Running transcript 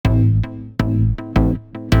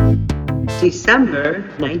December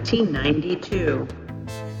 1992.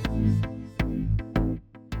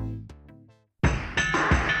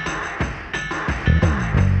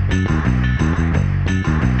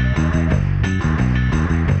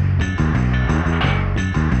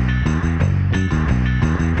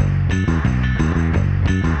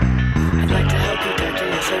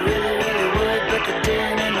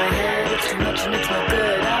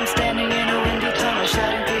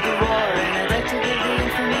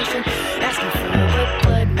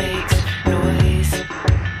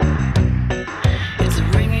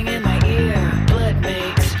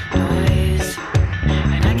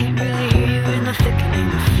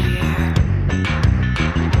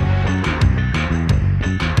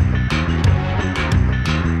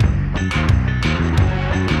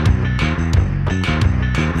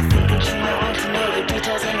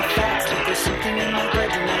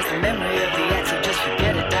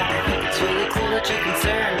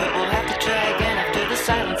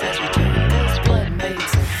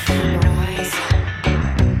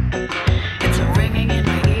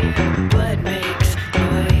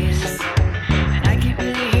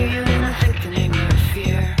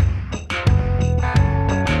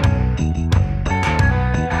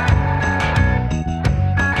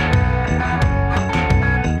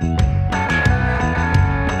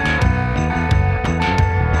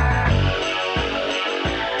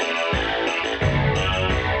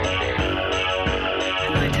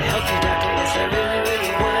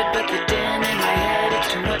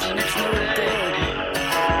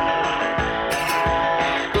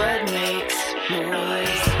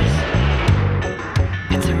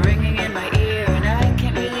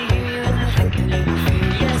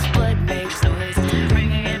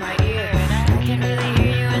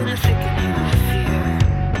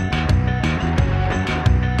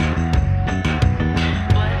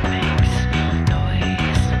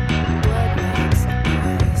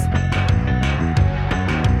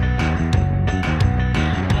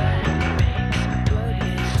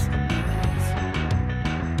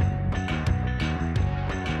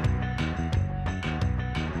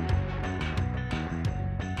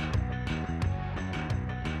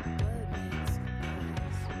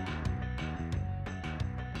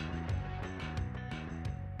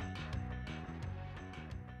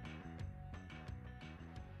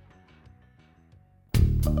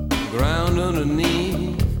 Ground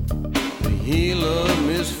underneath the heel of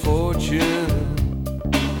misfortune,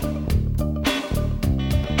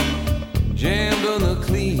 jammed on the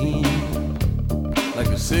clean like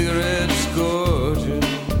a cigarette scorcher.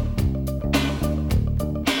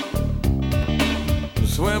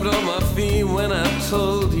 Swept off my feet when I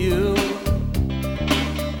told you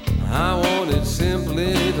I wanted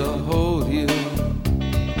simply to hold you.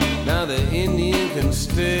 Now the Indian can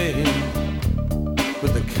stay,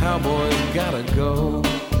 but the cowboy's gotta go.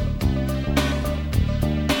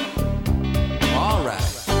 All right.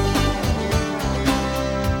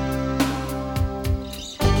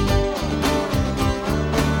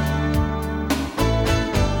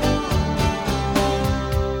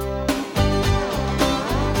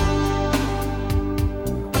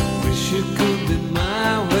 Wish it could be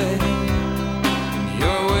my way,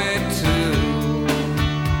 your way too.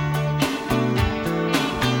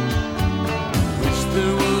 Wish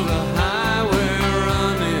there was a highway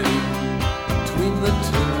running between the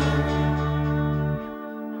two.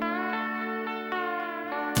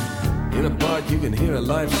 In a park you can hear a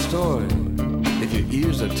life story if your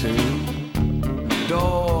ears are tuned.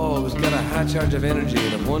 Dog's got a high charge of energy,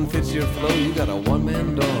 and if one fits your flow, you got a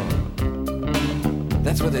one-man dog.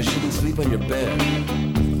 That's why they shouldn't sleep on your bed.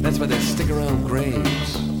 That's why they stick around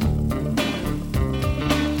graves.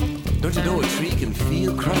 Don't you know a tree can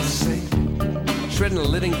feel, Christ's sake? Shredding a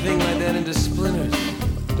living thing like that into splinters.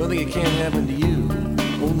 Don't think it can't happen to you,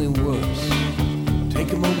 only worse.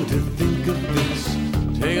 Take a moment to think of this.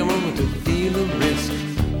 Take a moment to feel the risk.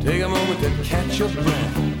 Take a moment to catch your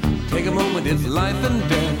breath. Take a moment, it's life and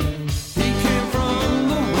death. He came from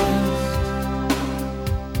the west,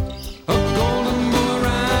 a golden boy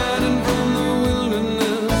riding from the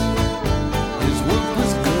wilderness. His work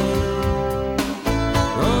was good,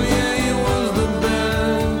 oh yeah, he was the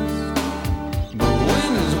best. But when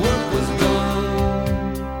his work was done,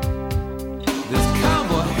 this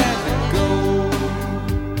cowboy had to go.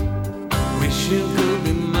 Wish it could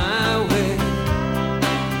be my way,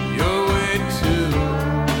 your way too.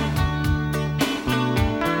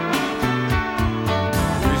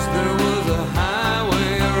 Wish there was a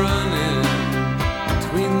highway running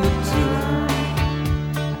between the two.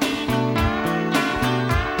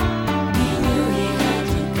 He knew he had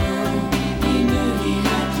to go. He knew he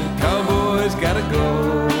had to go. Cowboys gotta go.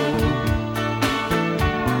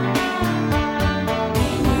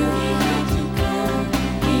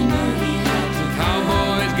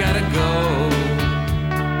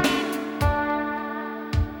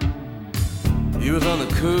 He was on the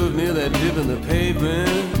curve near that dip in the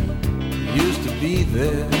pavement. He used to be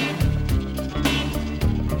there.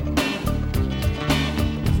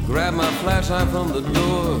 Grabbed my flashlight from the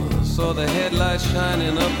door, saw the headlights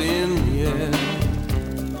shining up in the air.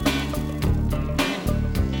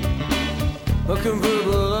 A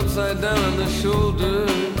convertible upside down on the shoulder,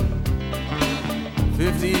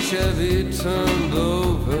 50 Chevy turned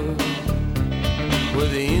over, where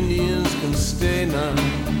the Indians can stay now,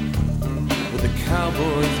 where the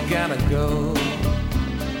cowboys gotta go.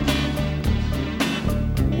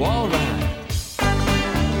 All right.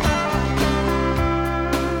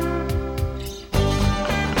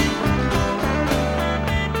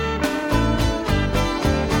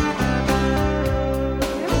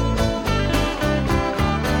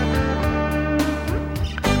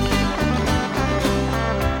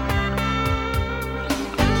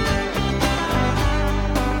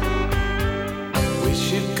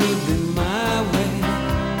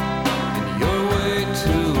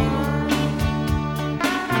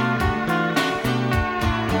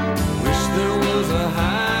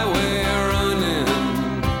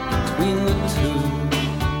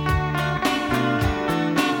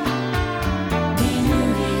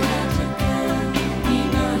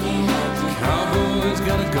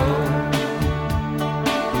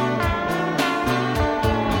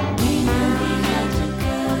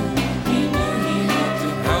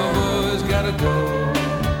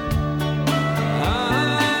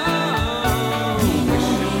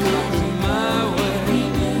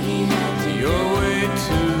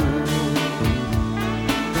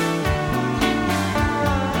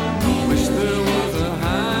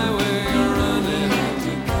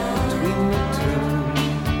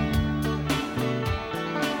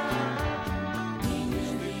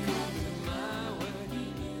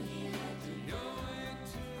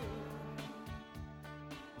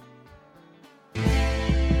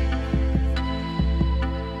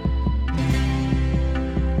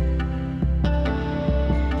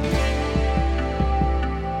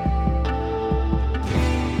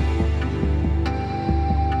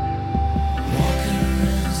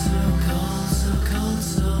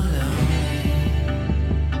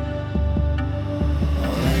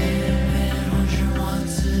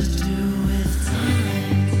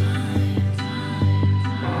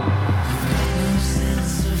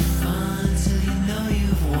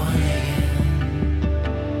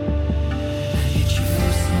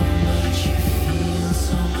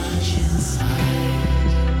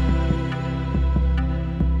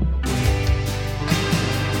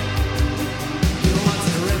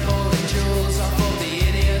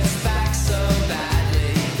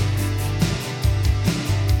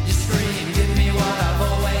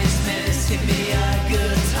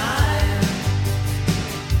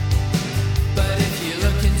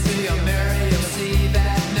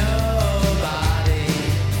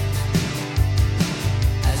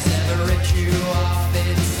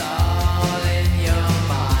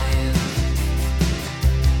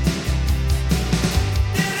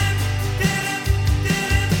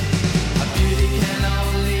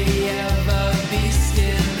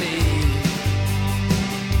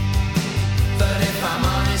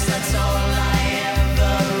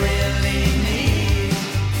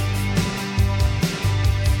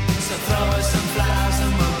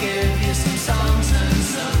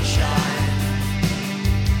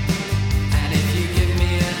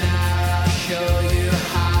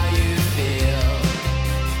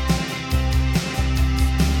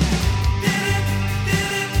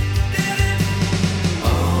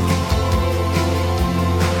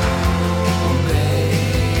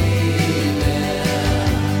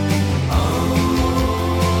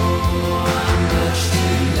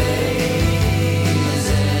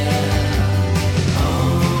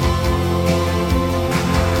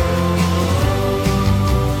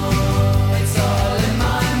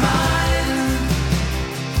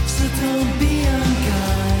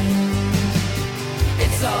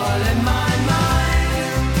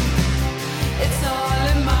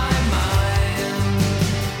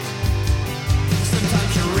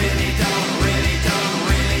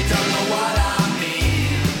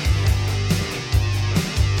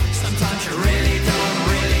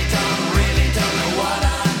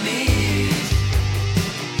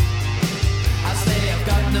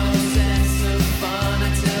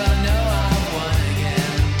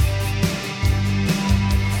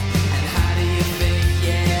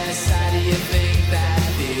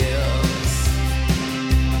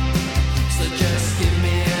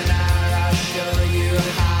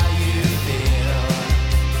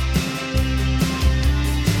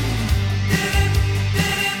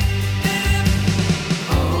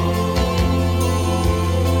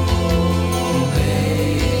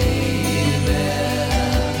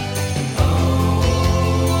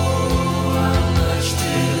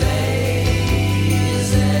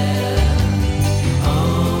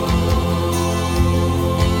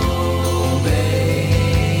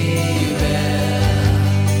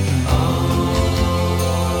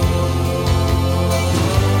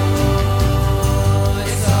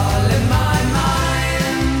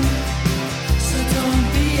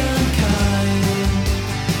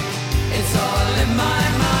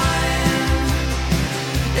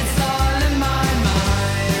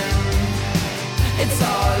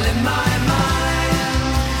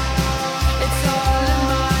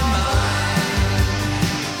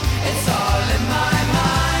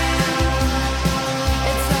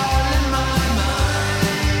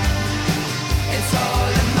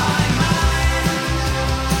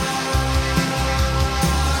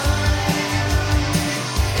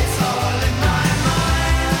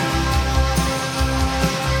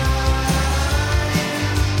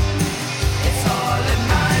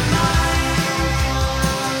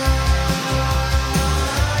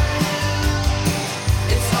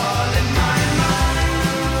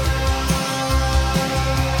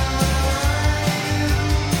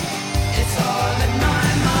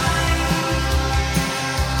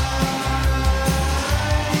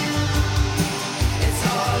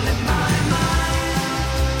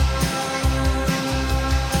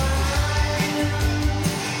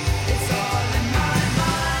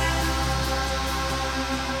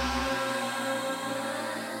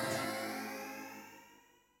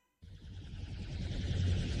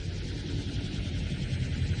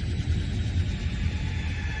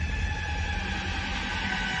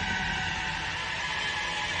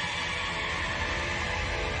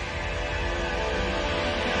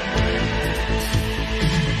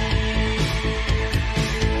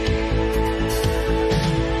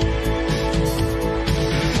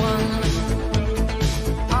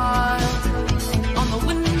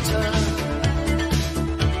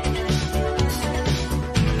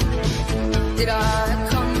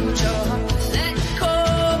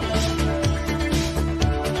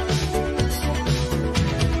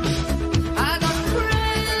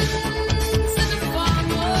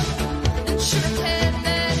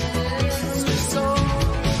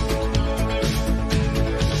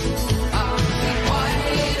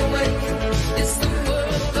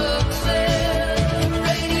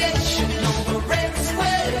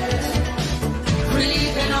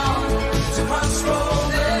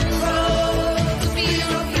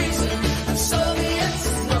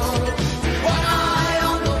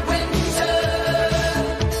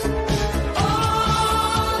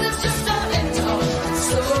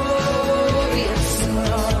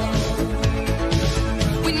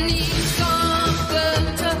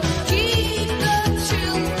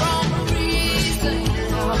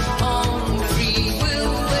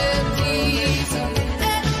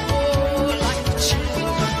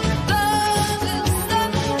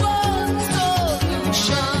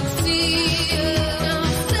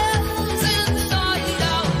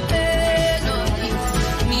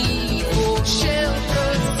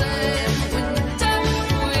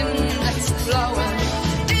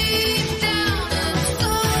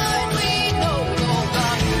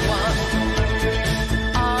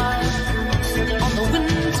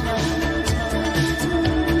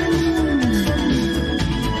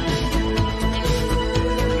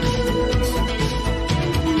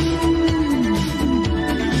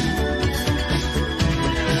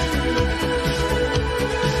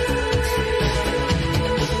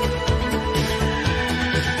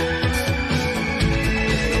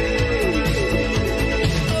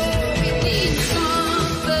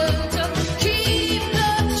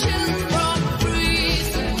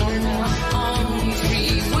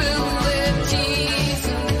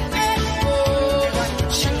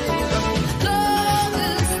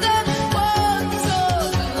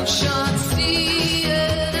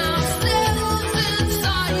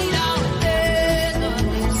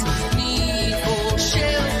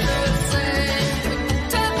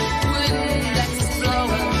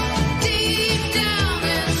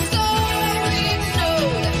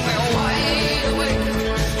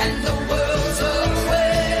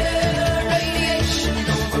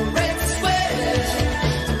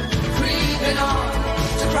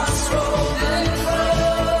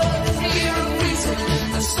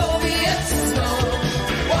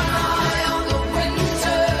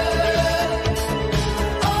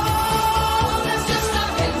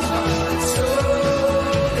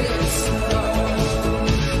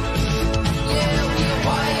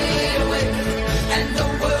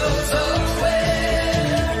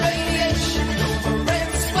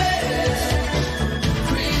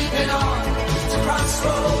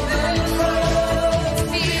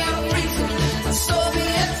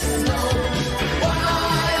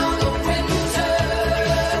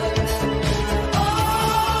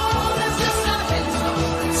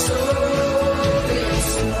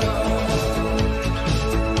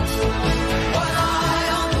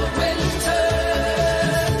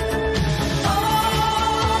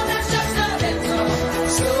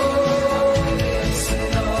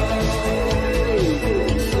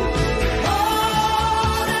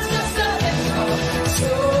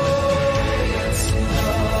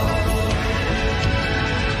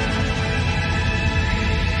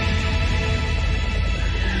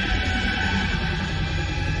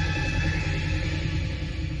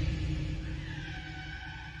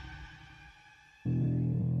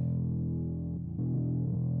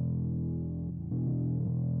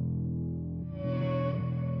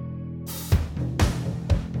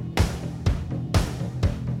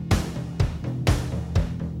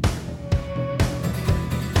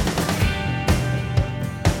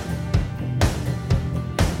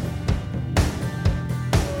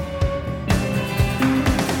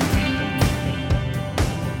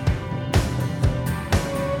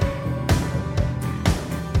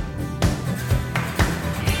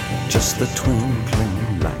 Just the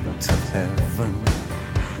twinkling light of heaven,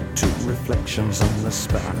 two reflections on the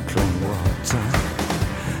sparkling water,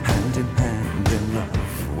 hand in hand in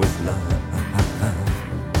love with love.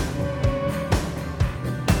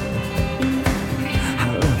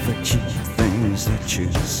 I love the cheap things that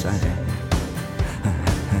you say.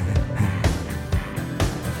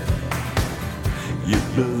 You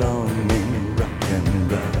belong in rock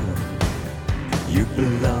and roll. You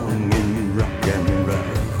belong in rock and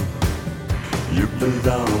roll. You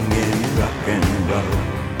belong in rock and roll.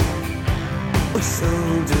 Well, so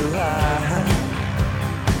do I.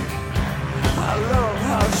 I love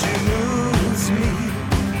how she moves me.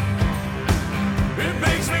 It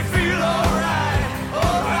makes me feel alright,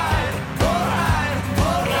 alright, alright,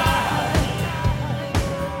 alright.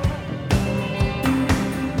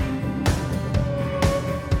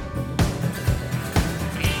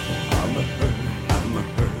 I'm a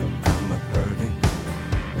hurting.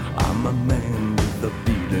 I'm a man with a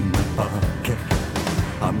beat in my pocket.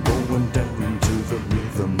 I'm going down to the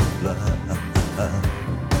rhythm of love.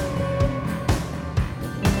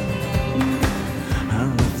 I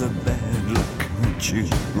love the bad luck that you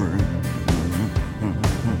bring.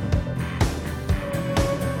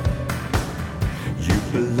 You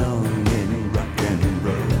belong in rock and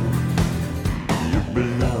roll. You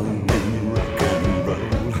belong in rock and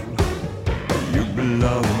roll. You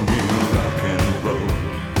belong in rock and roll.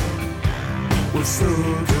 Well, so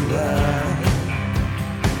do I.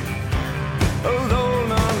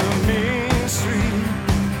 Alone on the main street,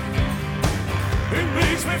 it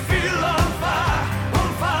makes me feel on fire, on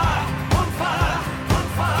fire, on fire, on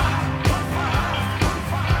fire, on fire, on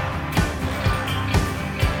fire.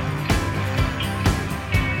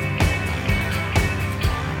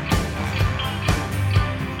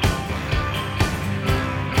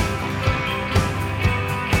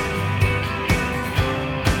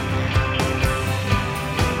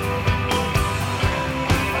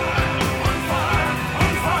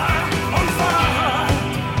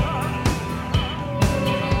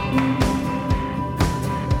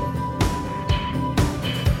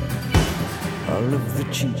 I love the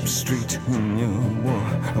cheap street in your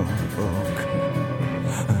walk.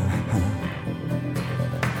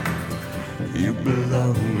 You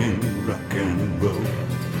belong in rock and roll.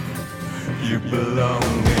 You belong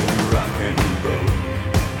in rock and roll.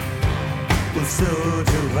 Well, so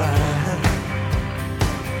do I.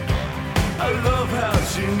 I love how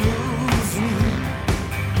she moves me.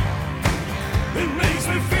 It makes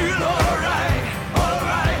me feel alright,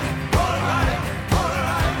 alright, alright,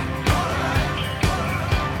 alright, alright,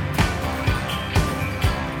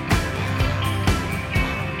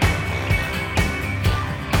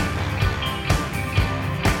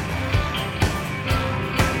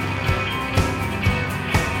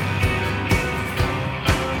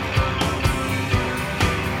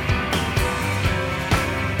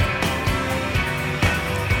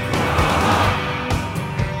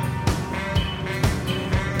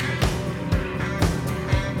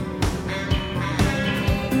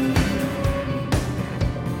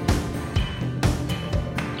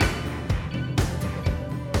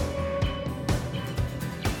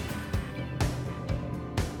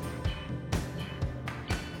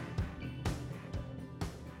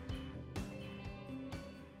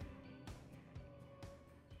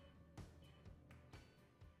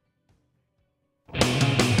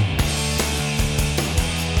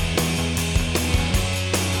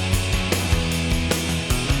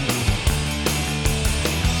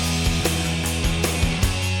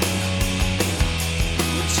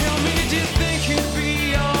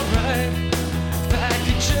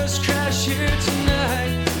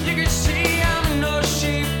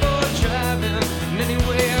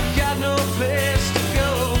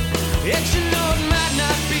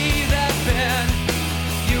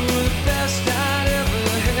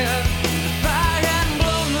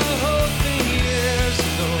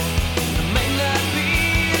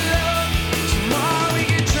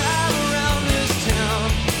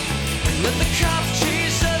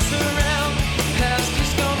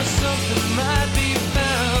 might be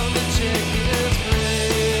found. The check is clear.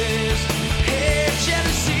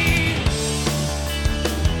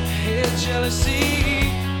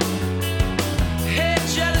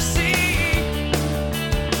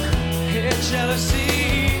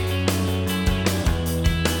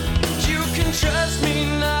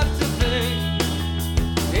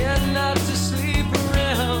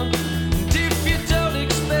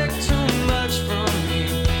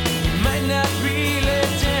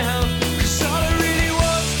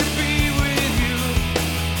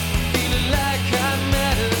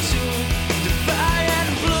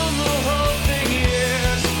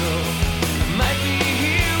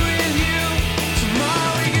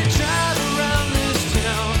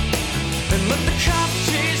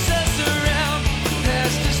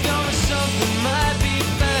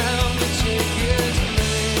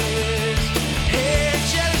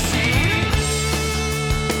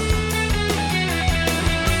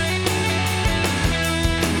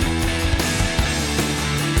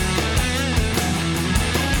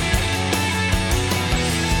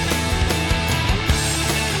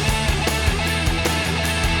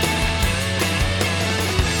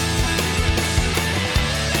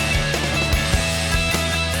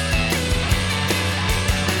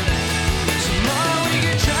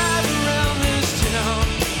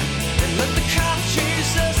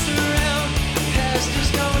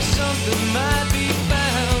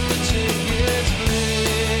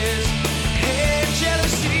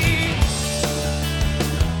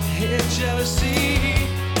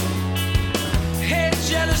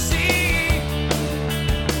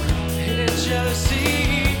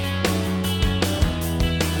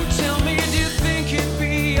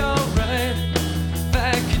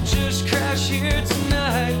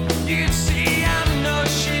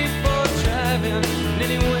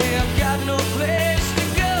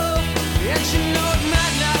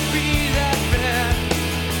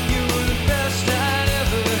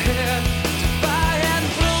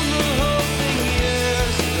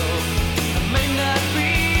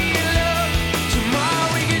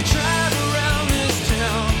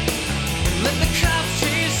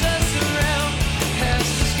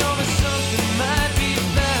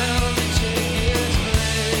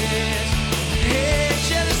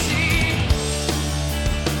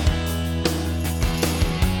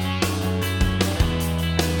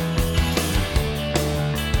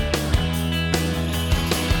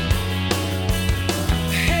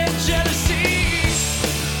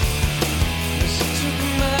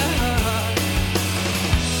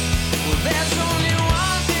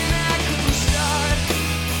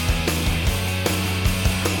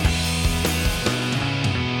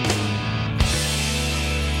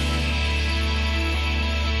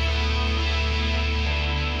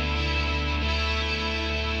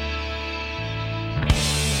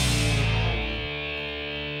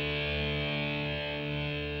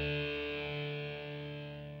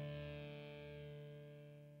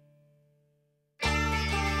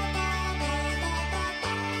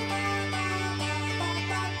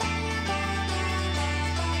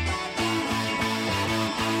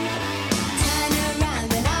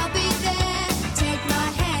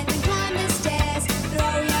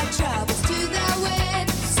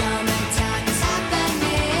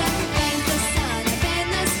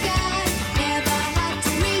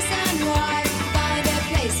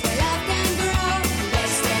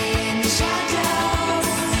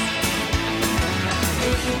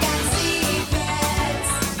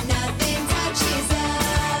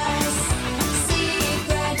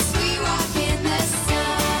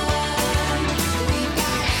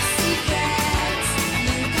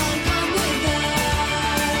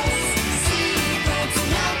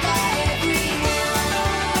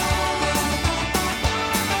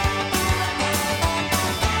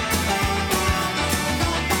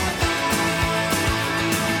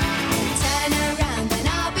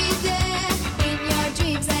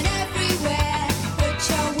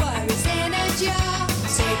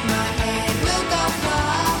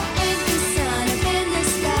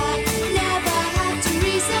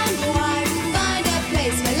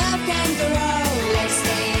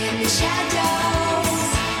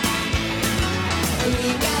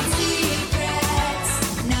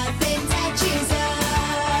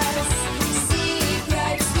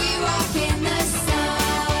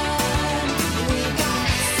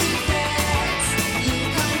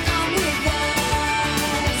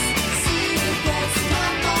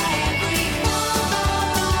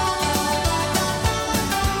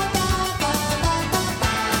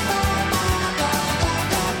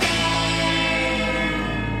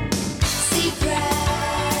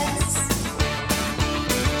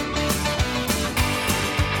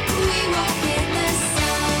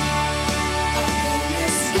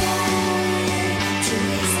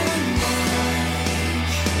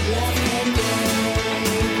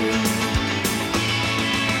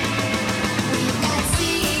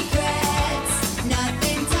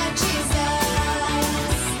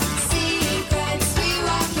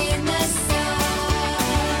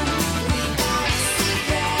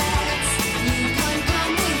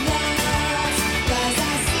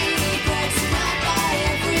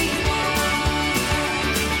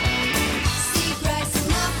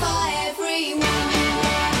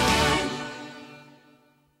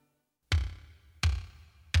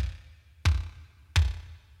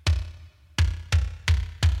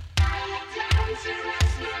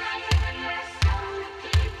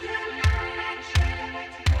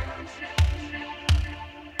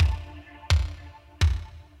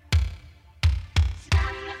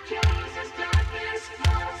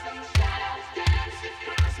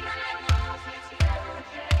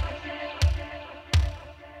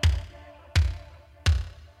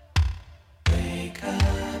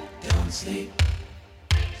 sleep.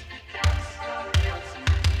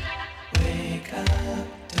 Wake up,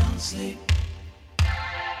 don't sleep.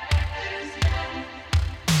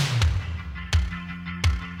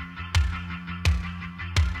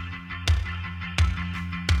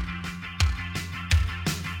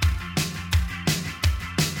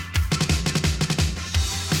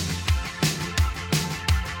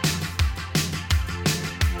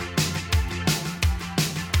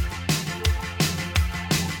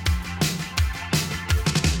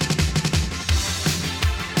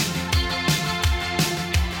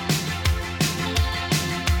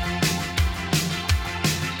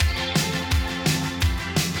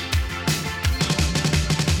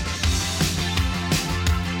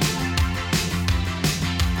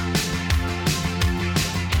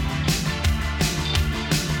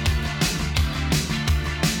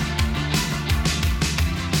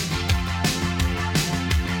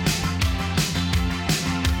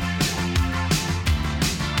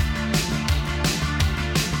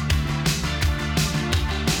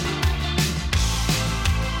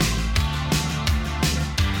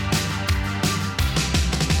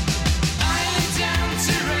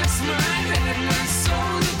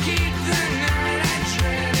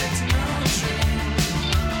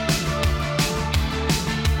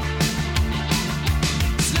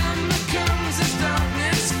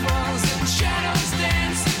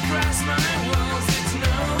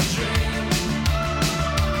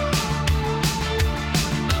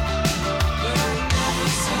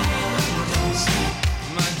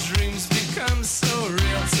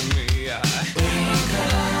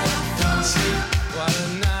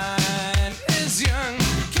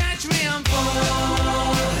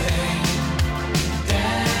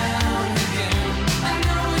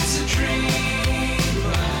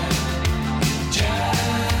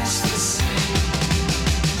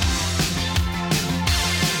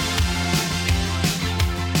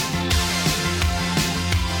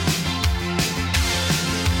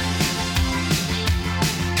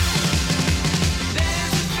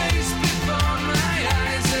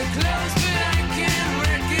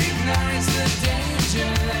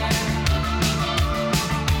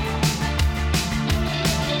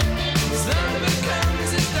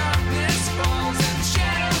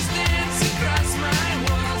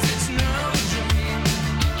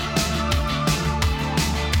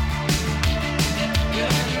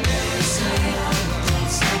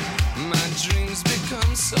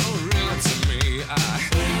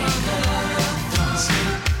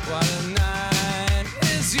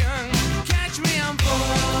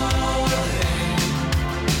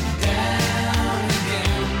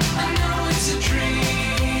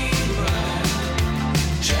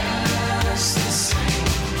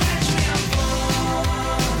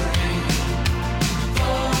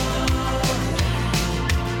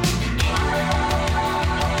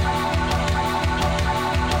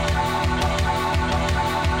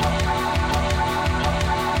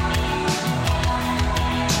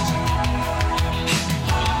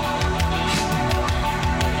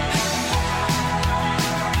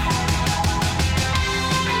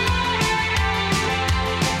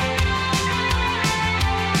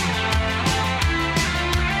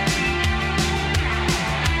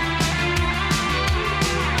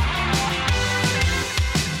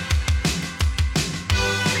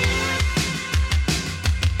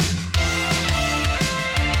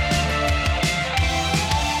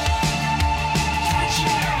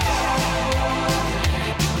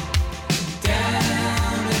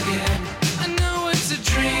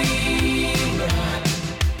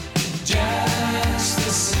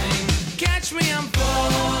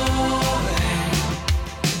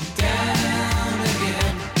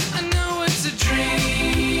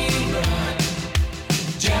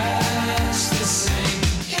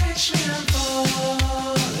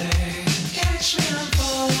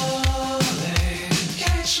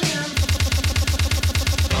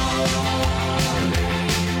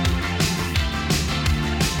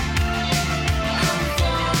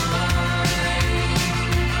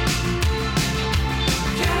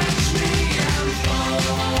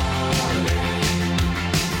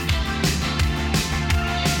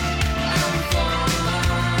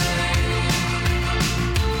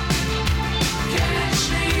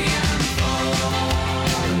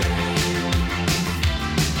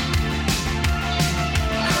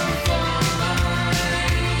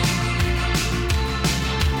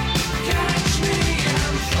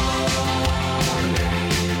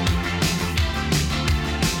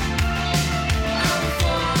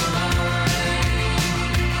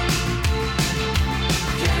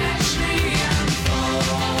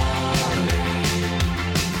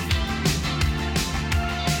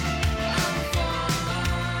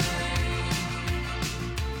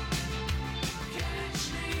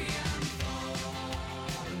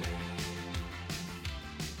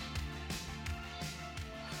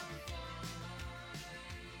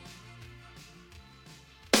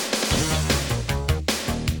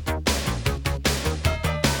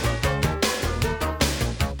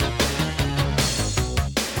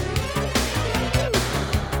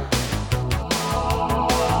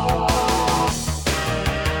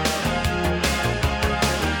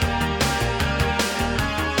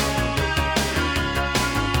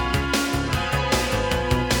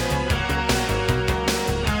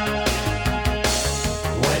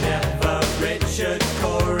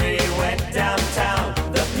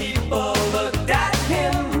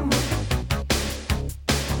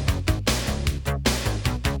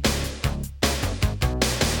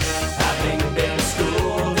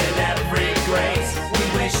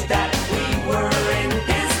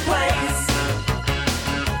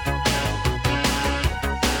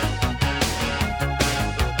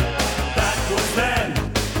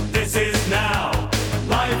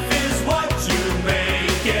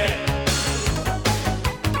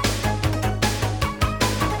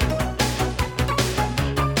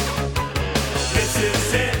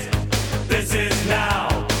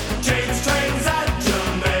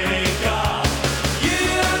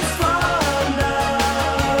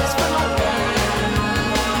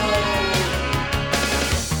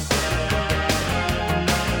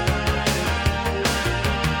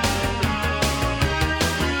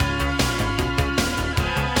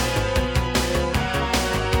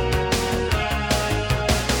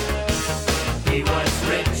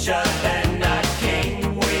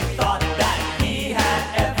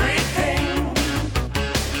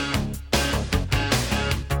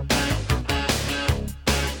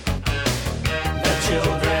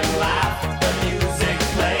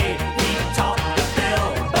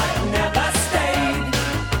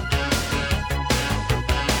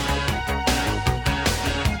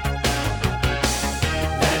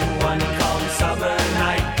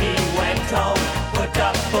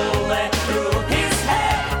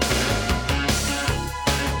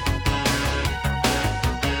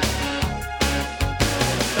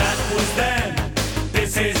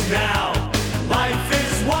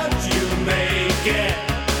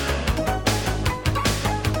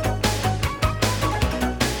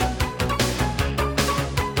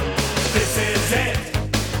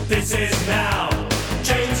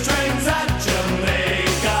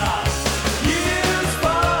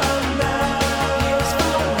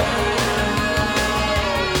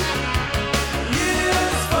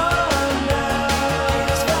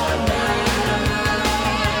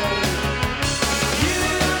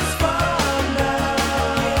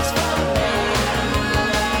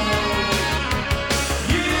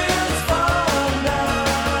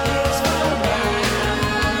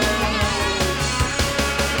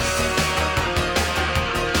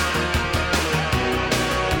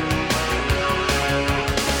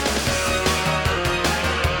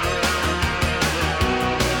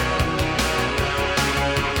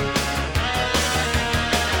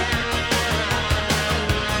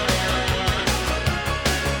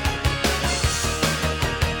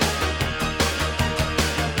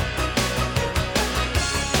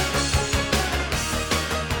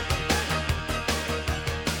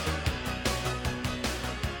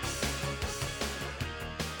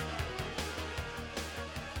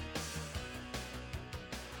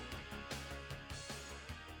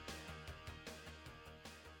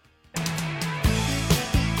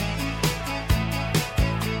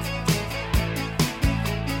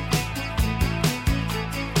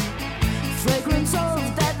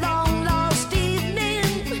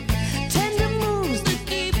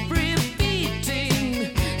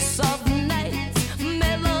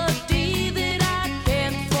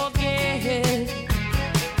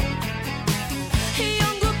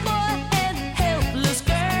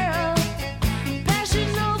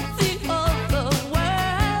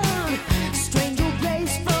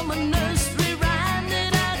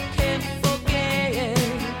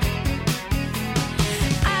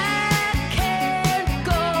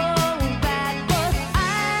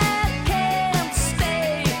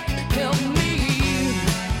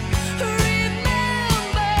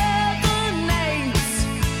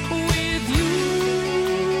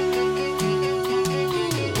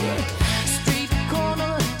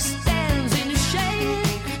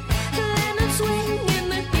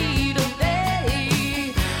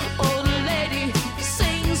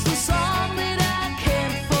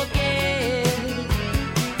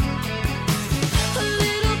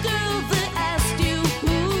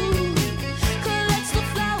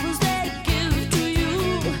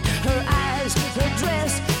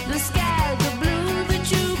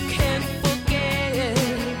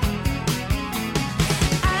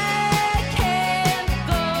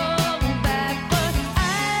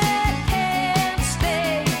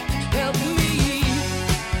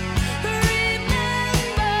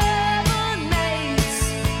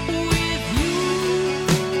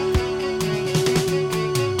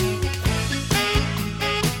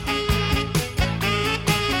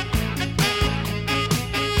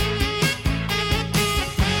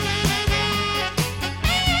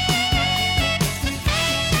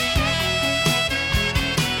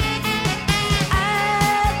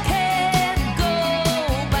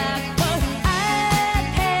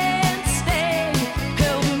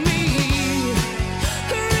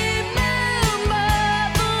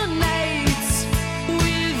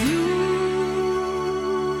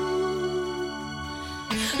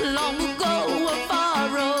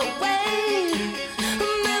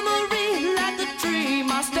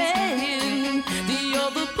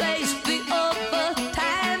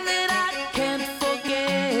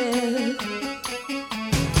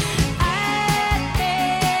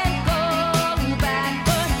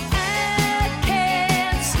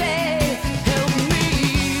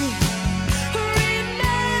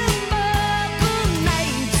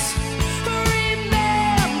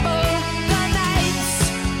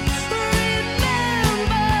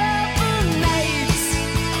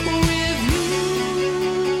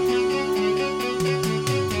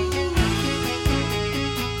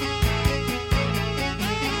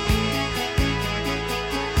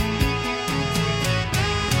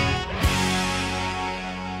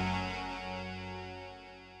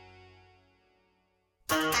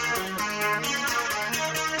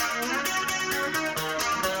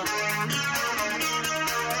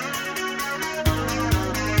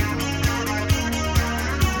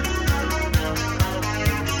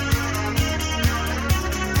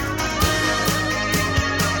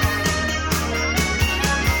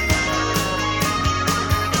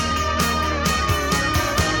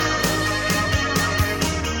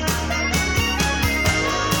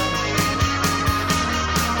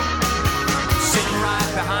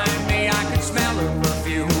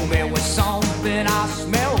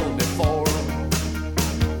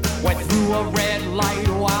 light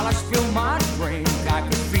while I spilled my drink. I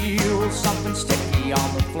could feel something sticky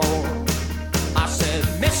on the floor. I said,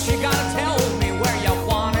 miss, you gotta tell me where you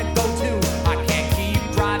wanna go to. I can't keep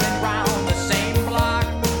driving round the same block.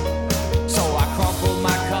 So I crumpled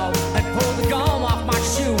my cup and pulled the gum off my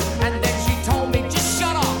shoe. And then she told me, just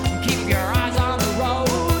shut up and keep your eyes on the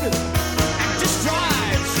road. And just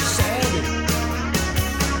drive, she said.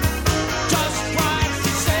 Just drive,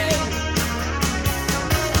 she said.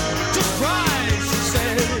 Just drive, she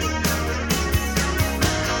said.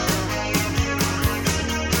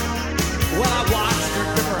 Well, I watched her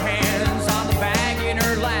grip her hands on the bag in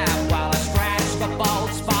her lap while I scratched the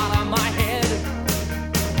bald spot on my head.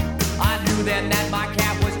 I knew then that my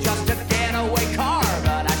cab was just a getaway car,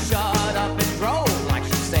 but I shut up and drove like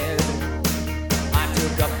she said. I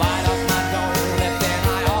took a bite of my donut, then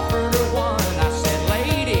I offered her one. I said,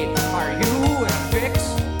 lady, are you in a fix?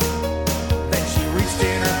 Then she reached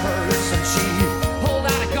in her purse and she pulled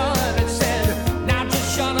out a gun and said, now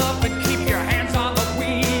just shut up and keep your hands on the wheel.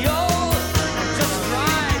 Just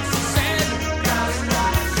drive, she said. Just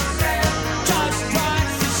drive, she said. Just drive,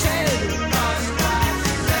 she said. Just drive,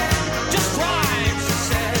 she said. Just drive, she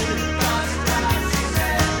said. Just drive, she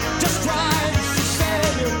said. Just drive, she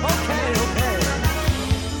said. Okay, okay.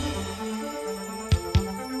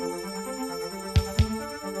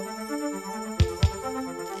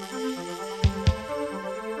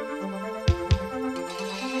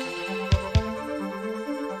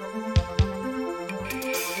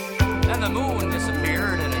 Then the moon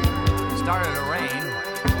disappeared and it started to rain.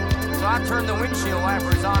 So I turned the windshield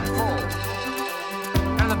wipers on full.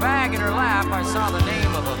 And in the bag in her lap, I saw the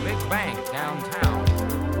name of a big bank downtown.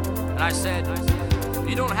 And I said,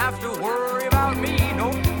 you don't have to worry about me,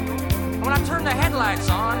 nope. And when I turned the headlights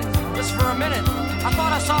on, just for a minute, I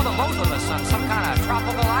thought I saw the both of us on some kind of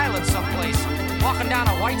tropical island someplace, walking down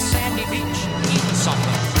a white sandy beach, eating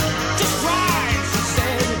something. Just drive, she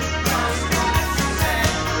said. Just drive, she said.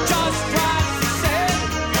 Just drive, she said.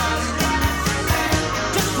 Just drive, she said.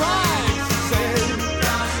 Just drive, she said.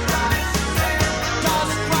 Just drive, she said.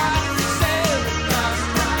 Just drive, she said. Just drive, she said.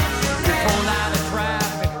 We pulled out of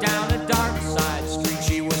traffic down a dark side street.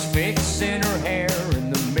 She was fixing her hair in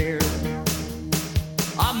the mirror.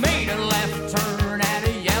 I made a left turn at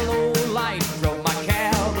a yellow light, drove my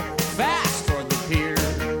cab fast toward the pier.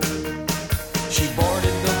 She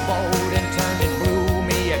boarded the boat and turned and blew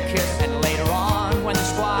me a kiss. And later on, when the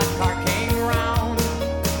squad car came around,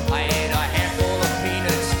 I ate a handful of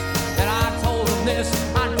peanuts. Then I told them this: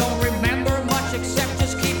 I don't remember much except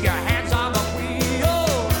just keep your hands on the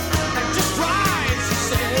wheel and just drive, she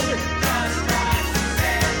said. Just drive, she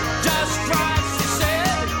said. Just drive, she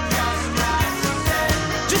said. Just drive, she said.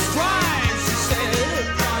 Just drive, she said.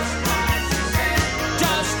 Just drive, she said.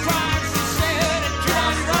 Just drive, she said. And keep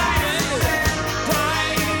on driving.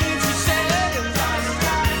 Drive, she said. Just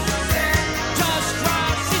drive, she said. Just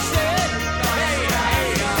drive, she said. Hey, hey,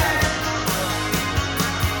 hey,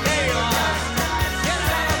 get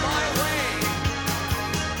out of my way.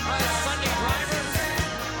 Sunday drivers.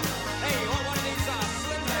 Hey, you want one of these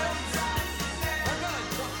Slim Jims? They're good.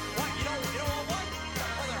 What? You don't want one?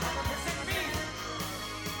 Oh, they're 100% beef.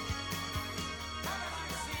 Haven't I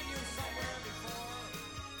seen you somewhere before?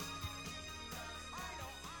 I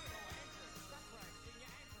know, Anchorage. That's where I've seen you,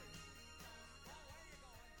 Anchorage. Well, where are you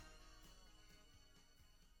going?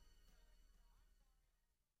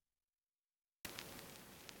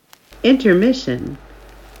 Intermission.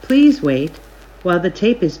 Please wait while the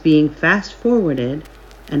tape is being fast forwarded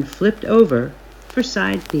and flipped over for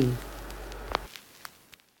side B.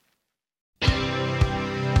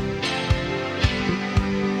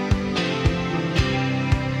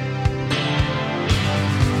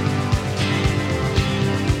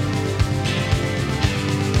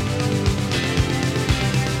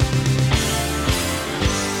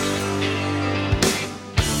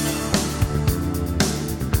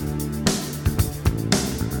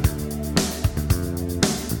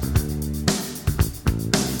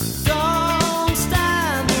 Don't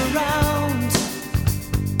stand around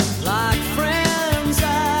like friends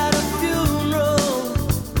at a funeral,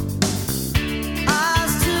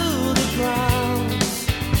 eyes to the ground.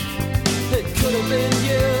 It could have been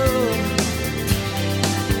you.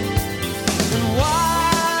 And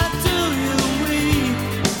why do you weep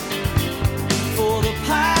for the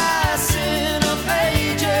passing of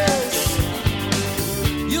ages?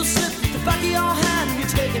 You slip the back of your hand, you're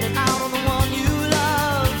taking it out on the one you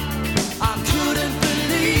love. I couldn't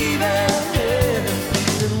believe it,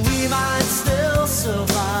 that we might still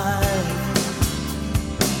survive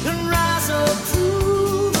and rise up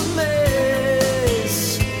through the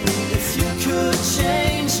maze. If you could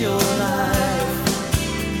change your life,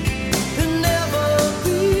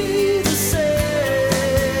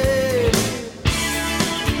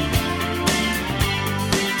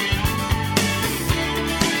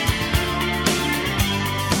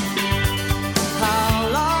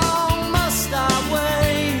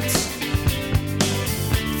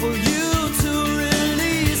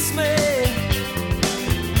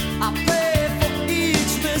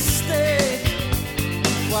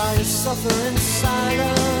 while you suffer in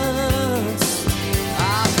silence.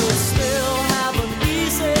 I could still have an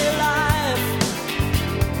easy life,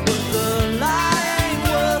 but the life ain't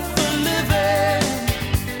worth the living.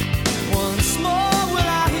 Once more will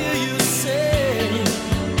I hear you say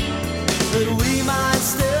that we might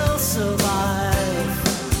still survive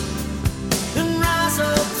and rise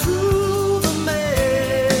up through the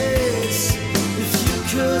maze. If you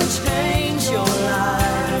could change your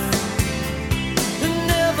life and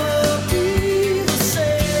never be the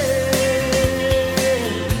same,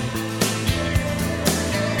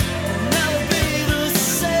 never be the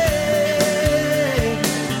same.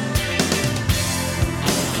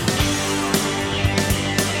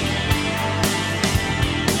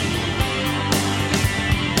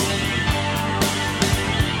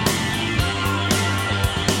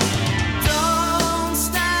 Don't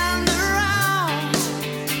stand around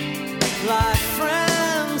like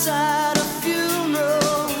friends at a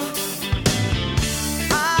funeral,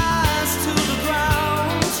 eyes to the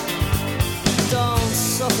ground. Don't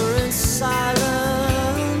suffer in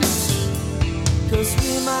silence, 'cause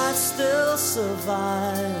we might still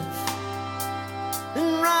survive and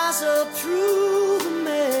rise up through the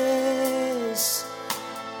maze.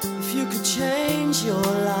 If you could change your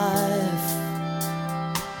life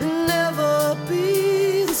and never be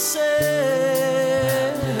the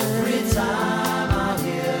same. Every time I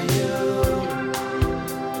hear you,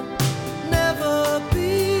 never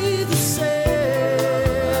be the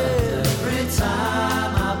same. Every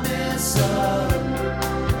time I miss her,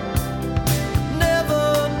 never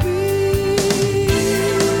be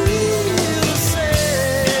the same.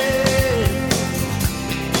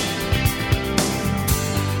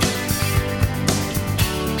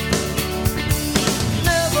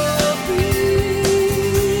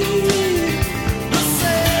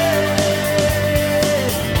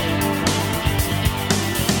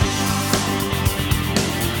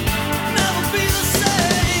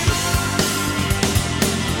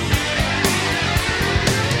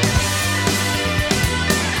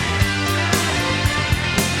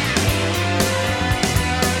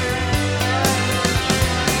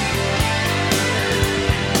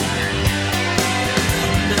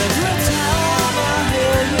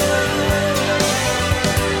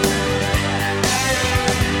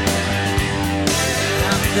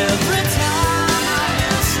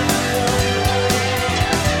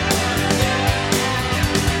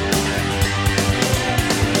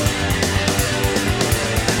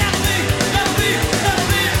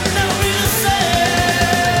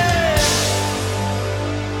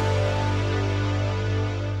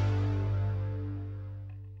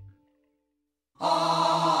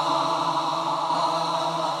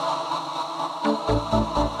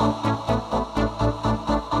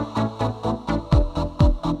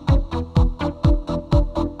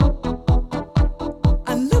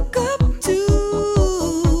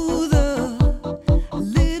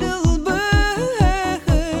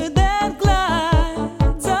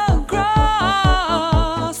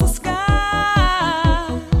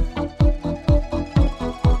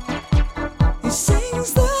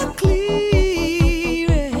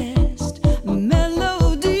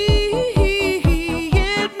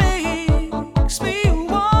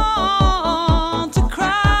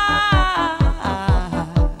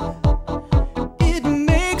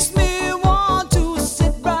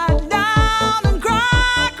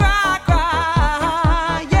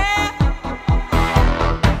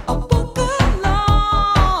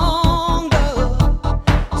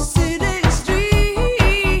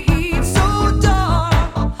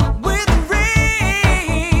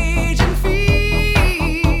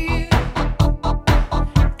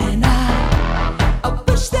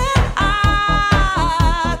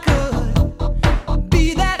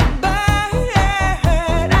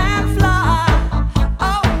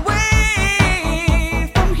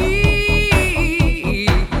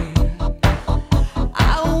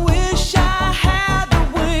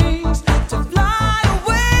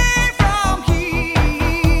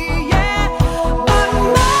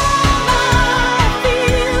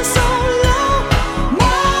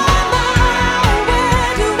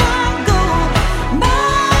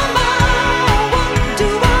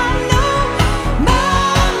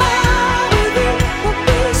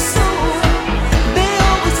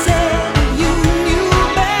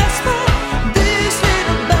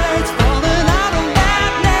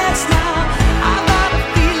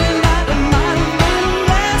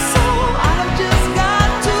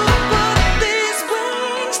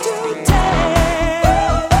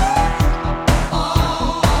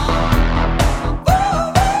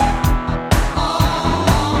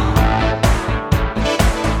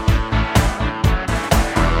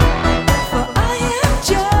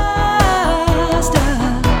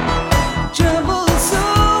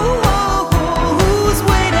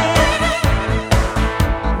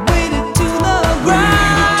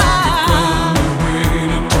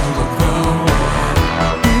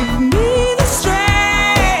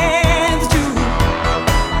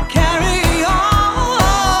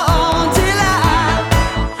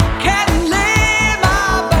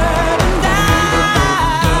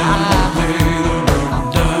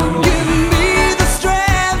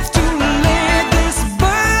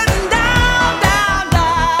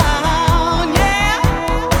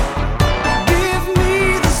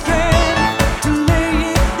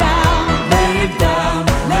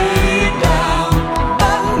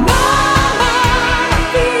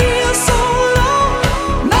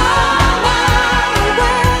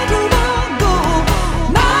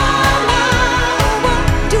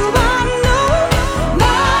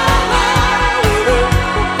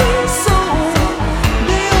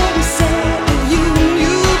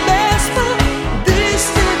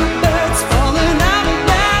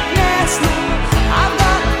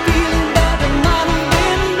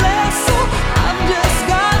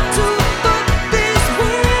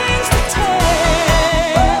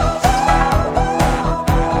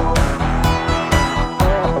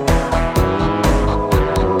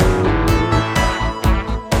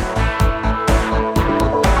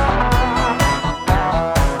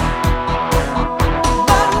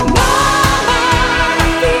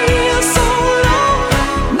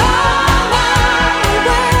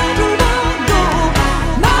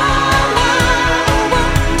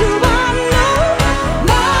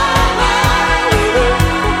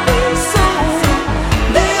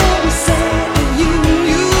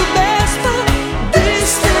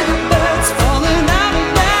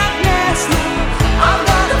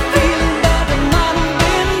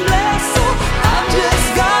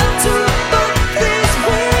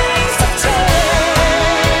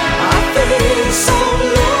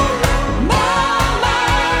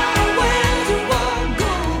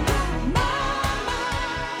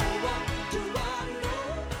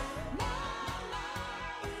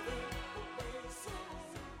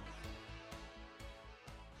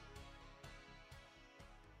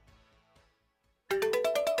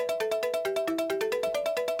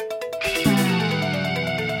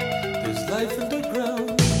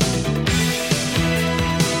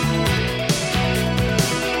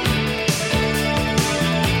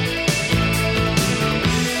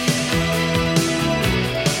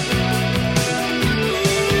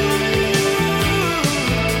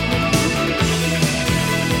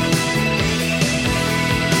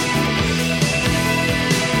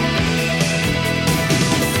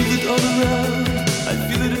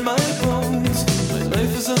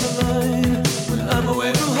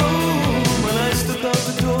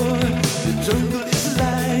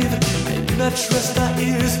 not trust my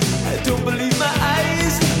ears, I don't believe my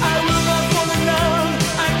eyes. I will not fall in love,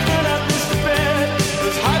 I cannot miss the bed.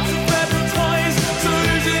 Those hearts are fragile toys, so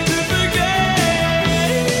easy to forget.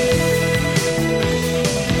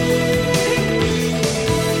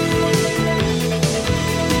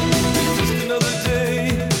 Just another day,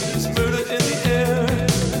 there's murder in the air.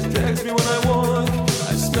 It drags me when I walk,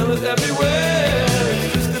 I smell it everywhere.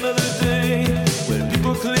 Just another day, when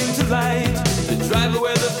people cling to light, to drive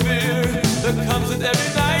away the fear that comes with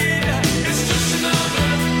every night. It's just another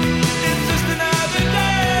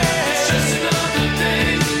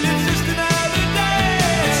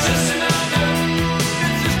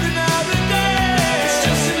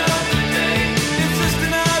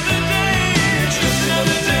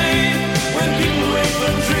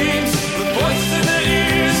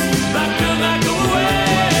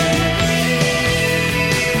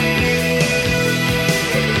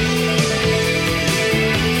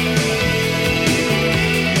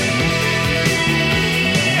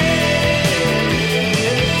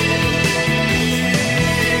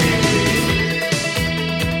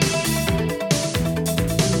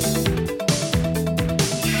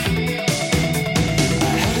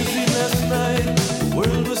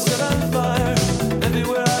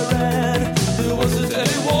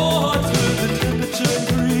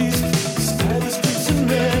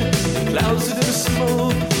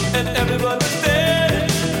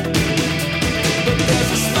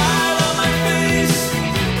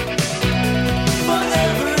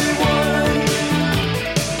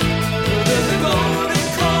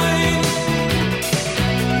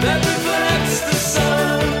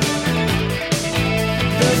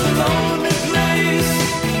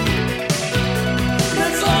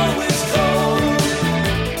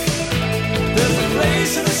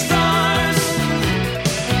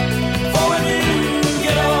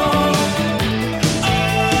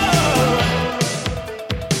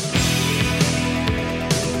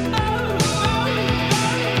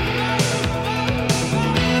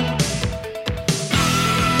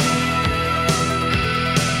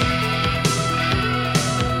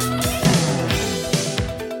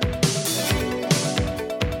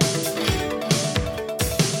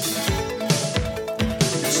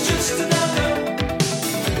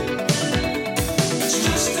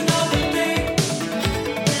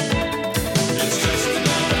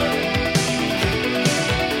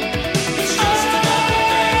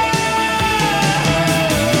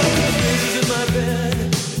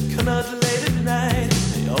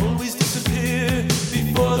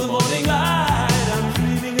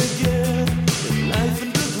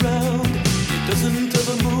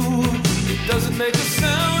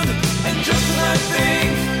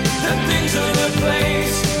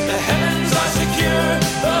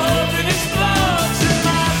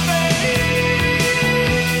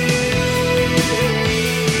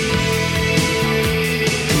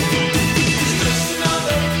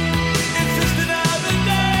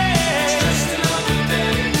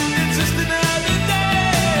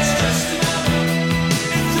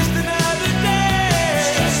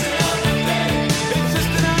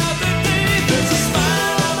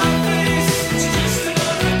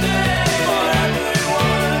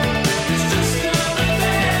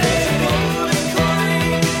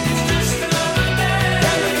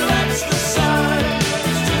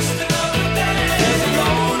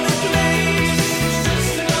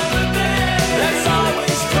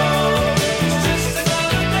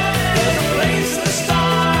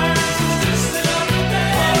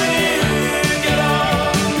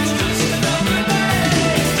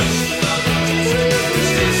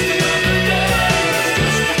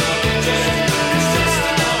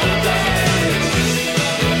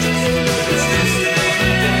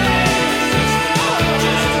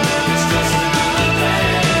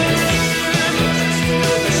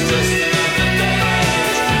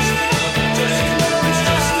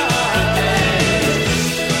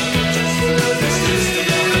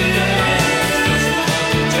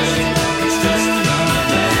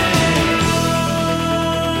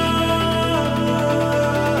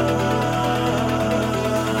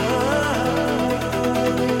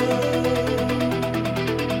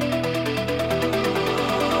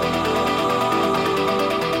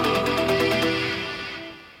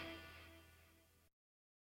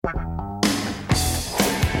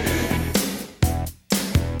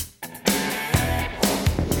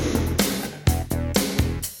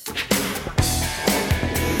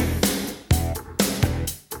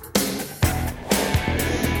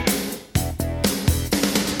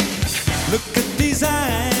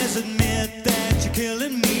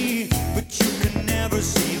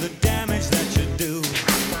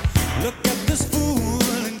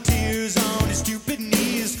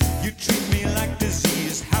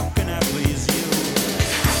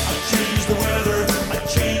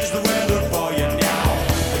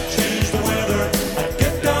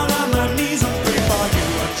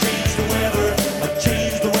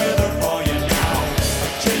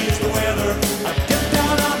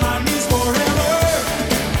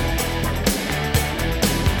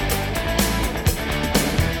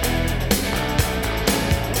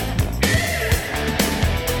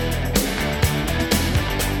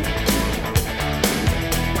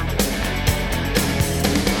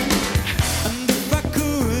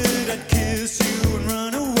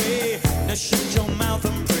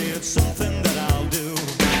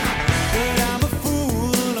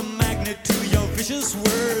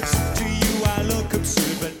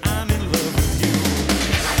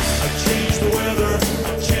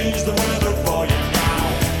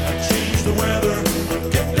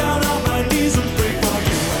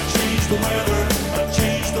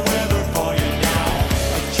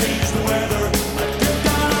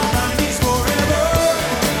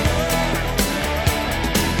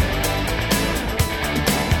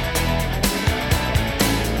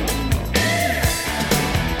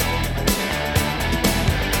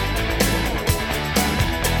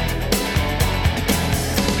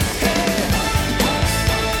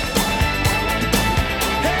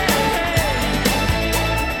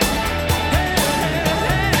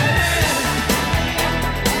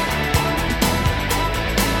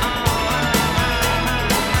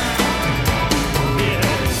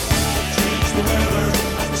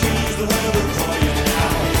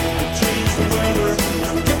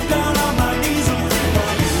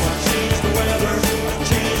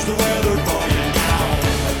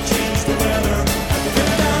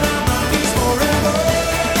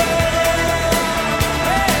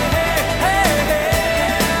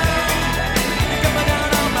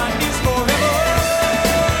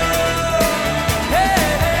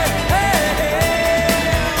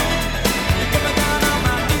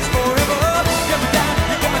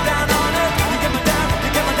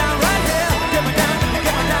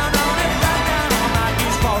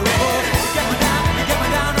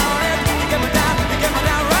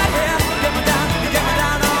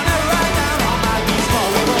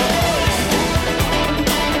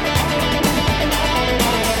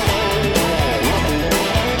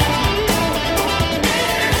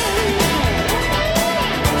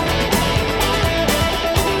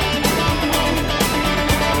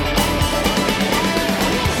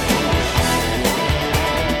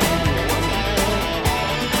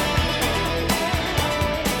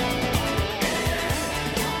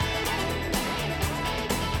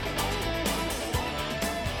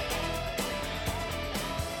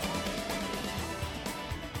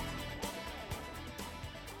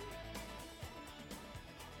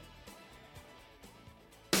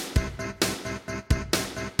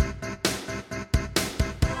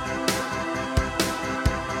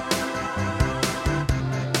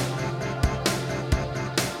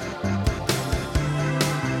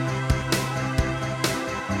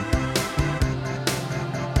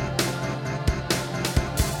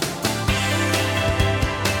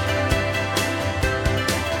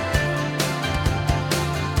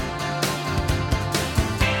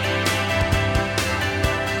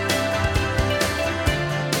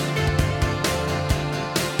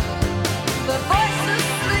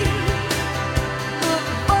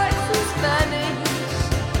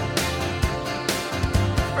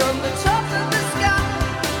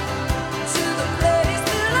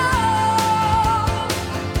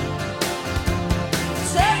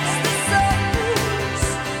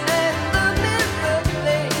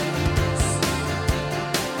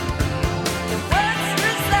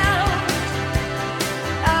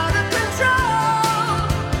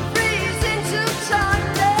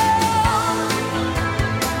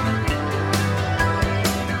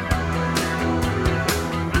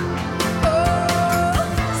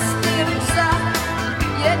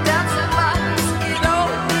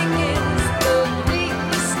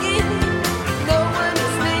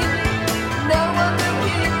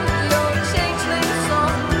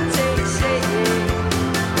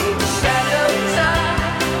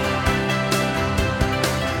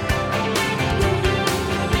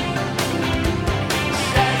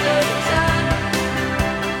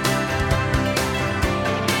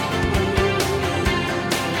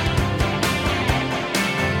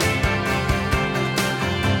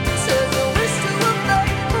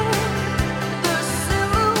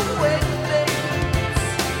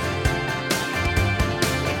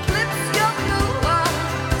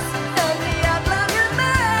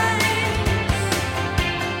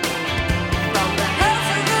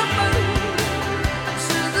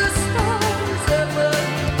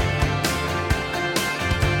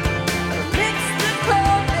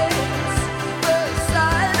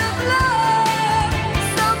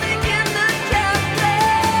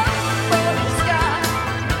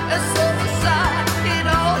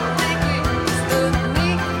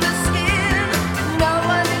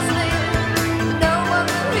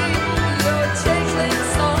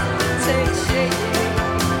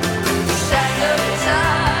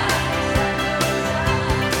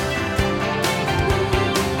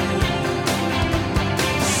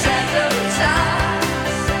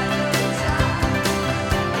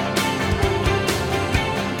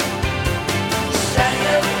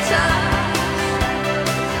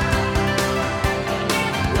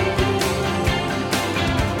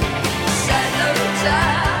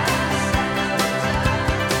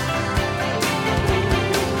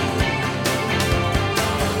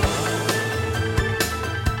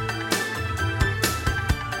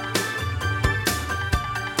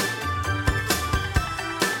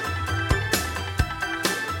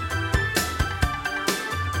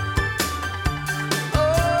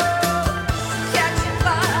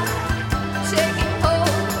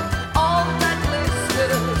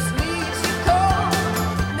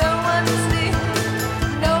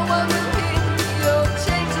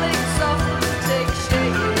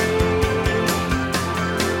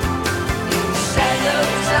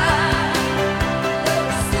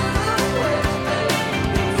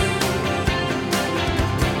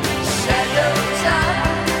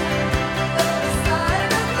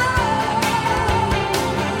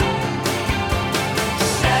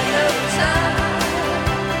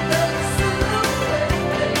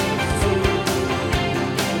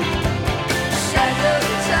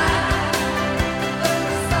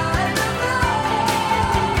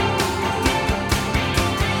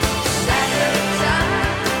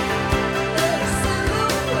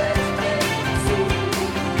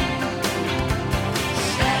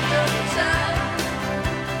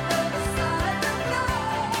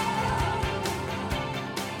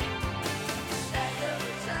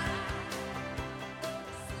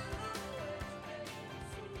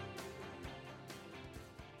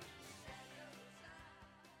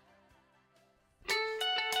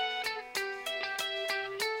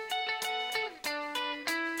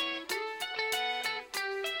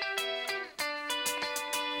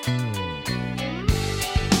One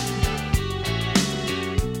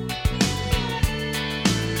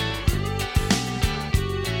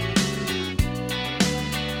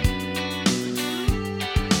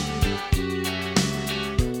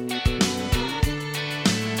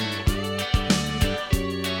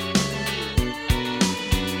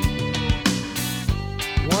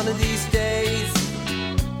of these days,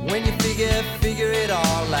 when you figure it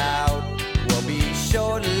all out, well, be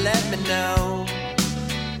sure to let me know.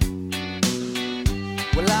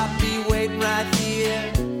 Well, I'll be waiting right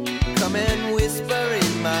here. Come and whisper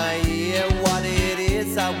in my ear what it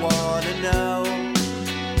is I wanna know.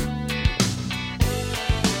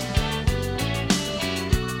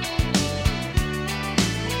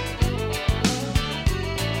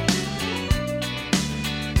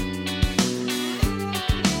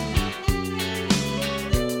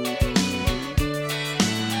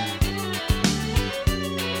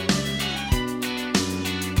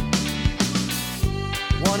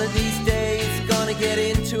 One of these days, gonna get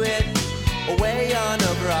into it, away on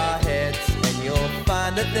over our heads, and you'll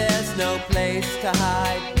find that there's no place to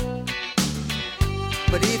hide.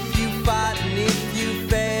 But if you fight and if you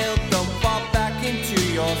fail, don't fall back into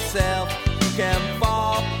yourself. You can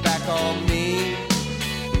fall back on me.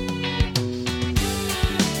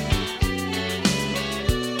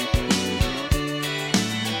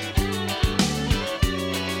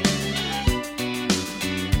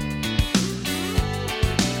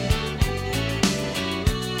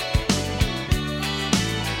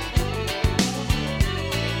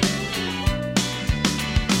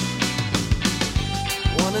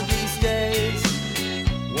 One of these days,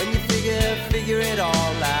 when you figure it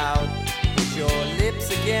all out, put your lips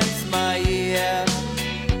against my ear.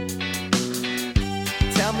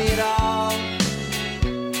 Tell me it all,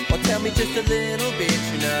 or tell me just a little bit,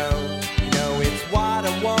 you know. You know it's what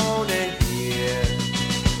I wanna hear.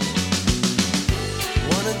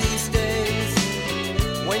 One of these days,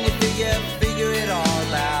 when you figure it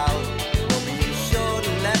all out, well, be sure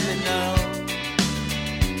to let me know.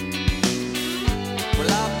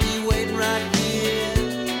 Well, I'll be waiting right here.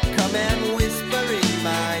 Come and whisper in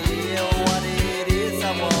my ear what it is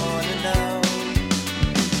I wanna know.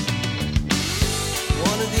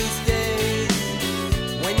 One of these days,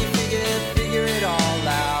 when you figure it all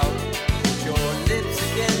out,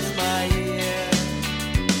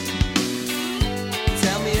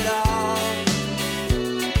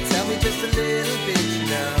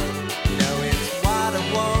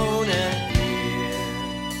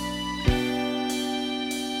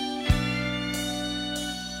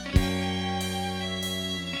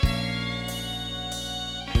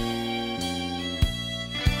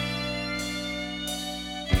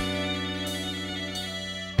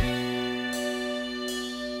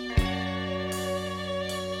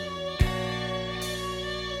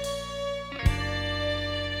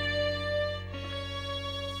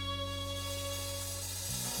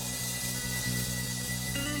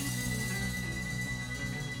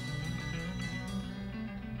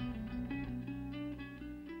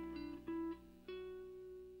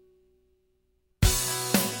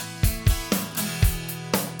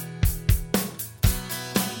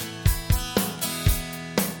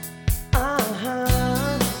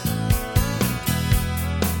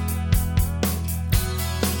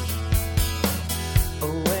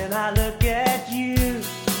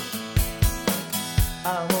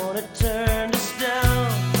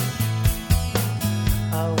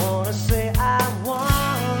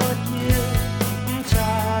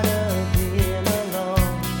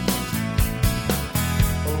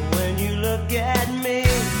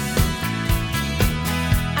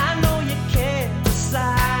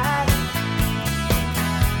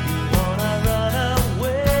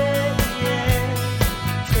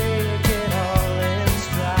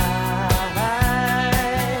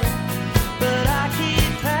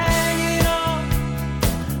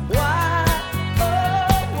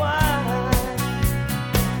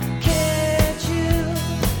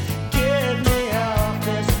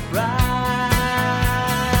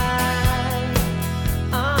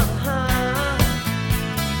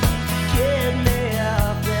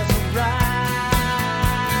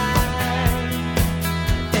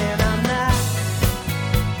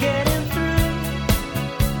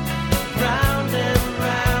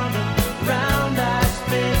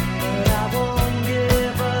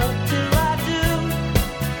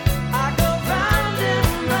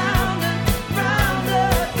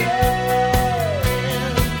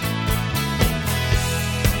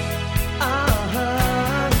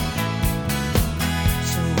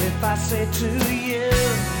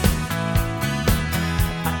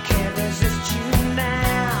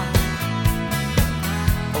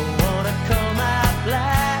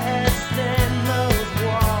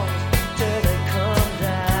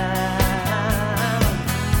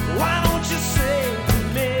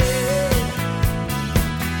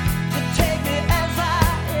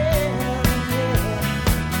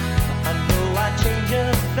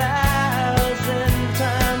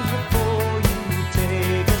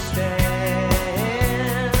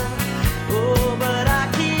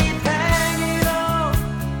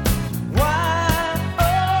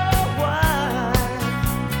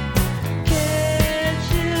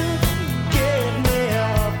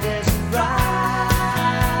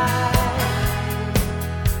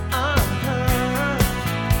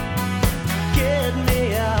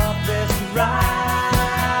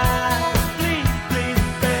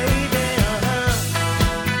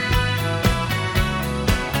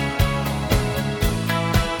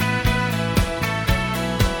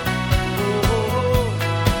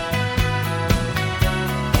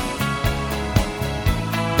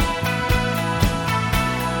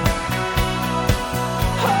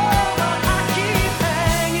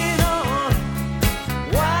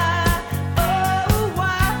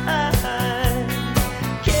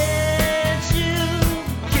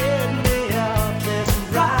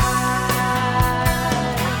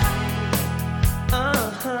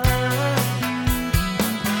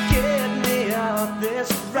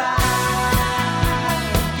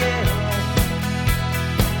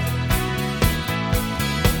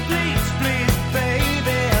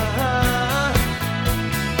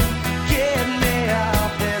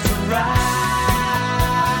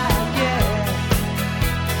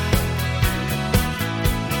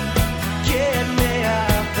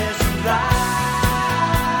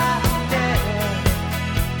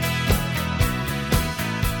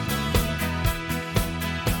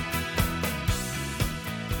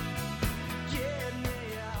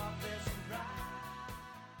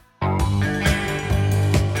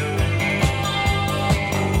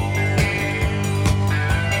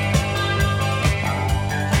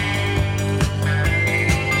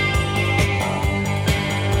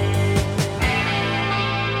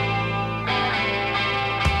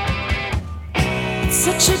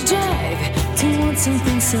 a drag to want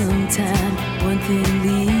something sometime. One thing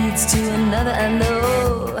leads to another, I know.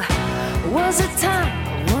 Was a time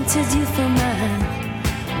I wanted you for mine,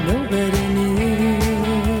 nobody knew.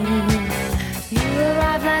 You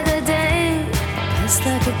arrived like a day, passed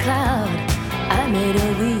like a cloud. I made a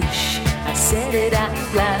wish, I said it out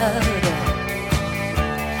loud,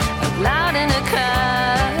 out loud in a crowd.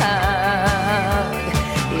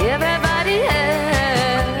 Everybody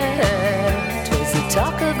heard, 'twas the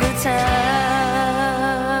talk of the town.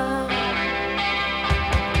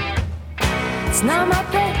 It's not my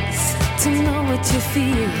place to know what you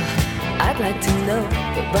feel. I'd like to know,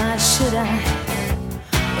 but why should I?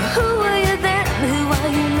 Who were you then? Who are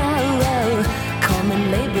you now? Common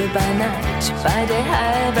labor by night, by day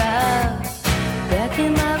highbrow. Back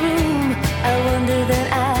in my room, I wonder that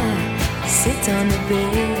I sit on the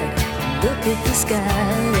bed, look at the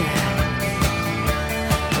sky.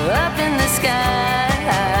 Up in the sky,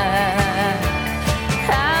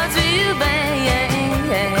 clouds rearranged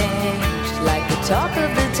like the talk of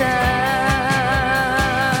the town.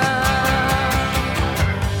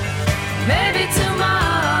 Maybe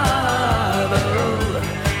tomorrow,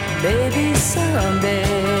 maybe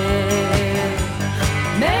someday,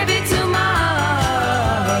 maybe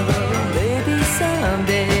tomorrow, maybe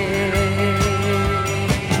someday.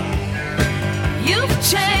 You've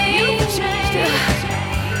changed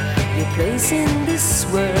your place in this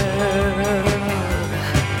world.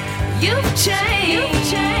 You've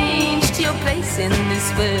changed your place in this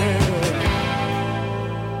world.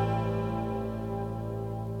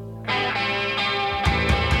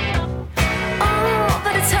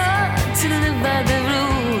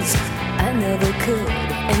 Never could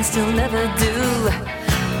and still never do.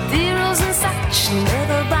 The rules and such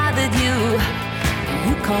never bothered you.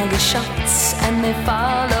 You call the shots and they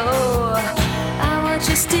follow. I watch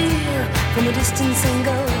you steal from a distance and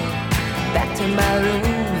go back to my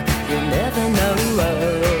room. You'll never know.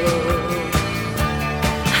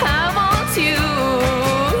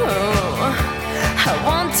 I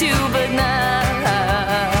want you, but now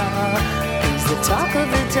he's the talk of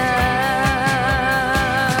the town.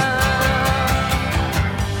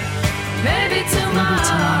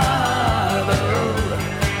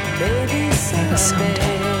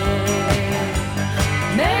 Someday.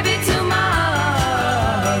 Maybe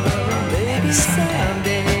tomorrow, maybe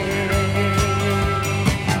someday.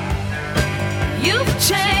 You've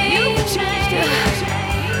changed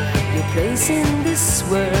your place in this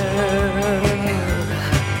world.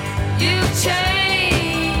 You've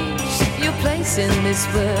changed your place in this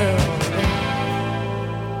world.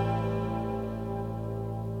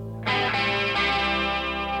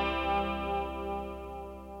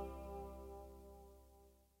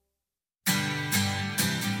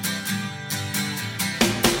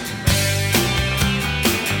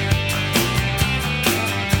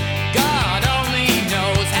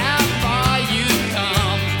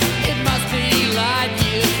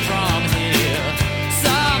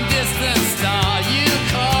 Some distant star you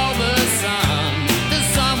call the sun. There's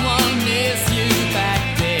someone near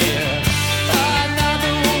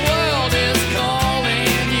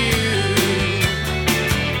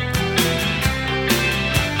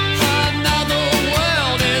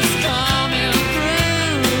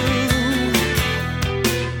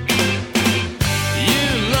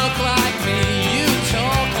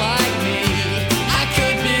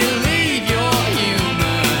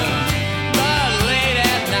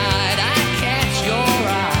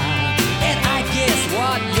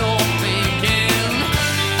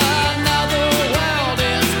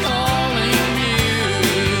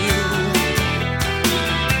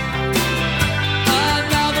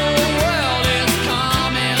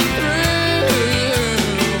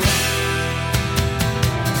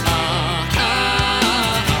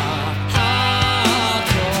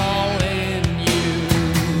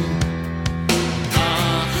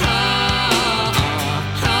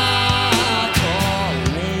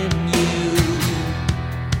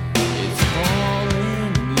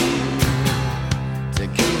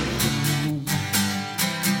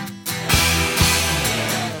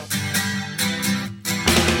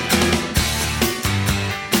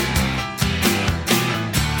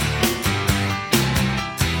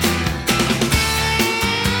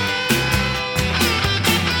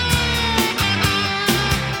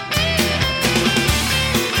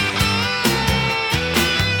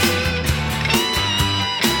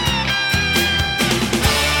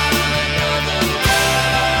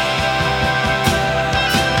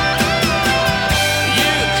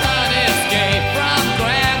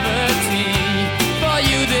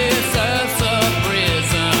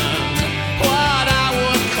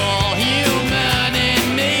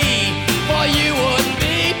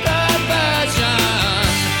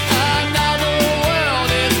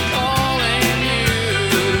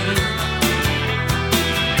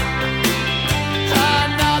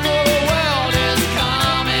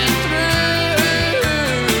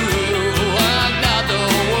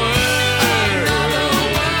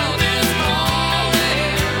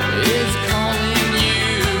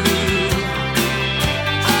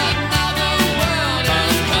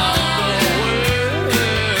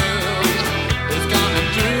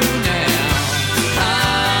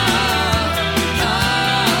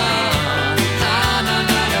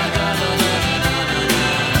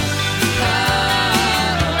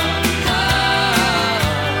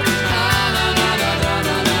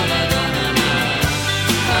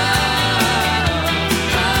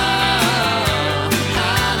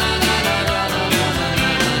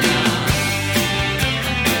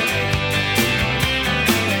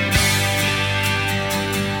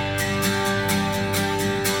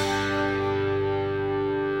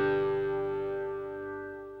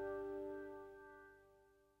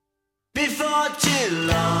before too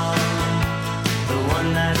long. The one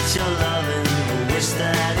that you're loving will wish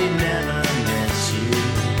that he never met you.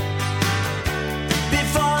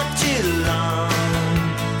 Before too long,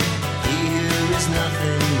 he who is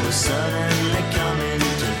nothing will suddenly come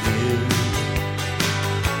into view.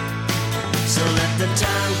 So let the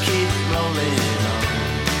time keep rolling on,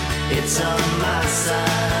 it's on my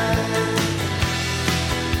side.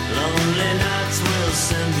 Lonely nights will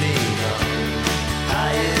soon be gone,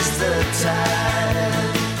 high is the tide.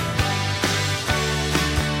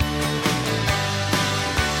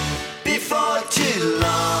 Before too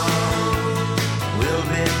long, we'll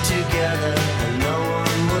be together and no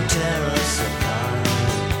one will tear us apart.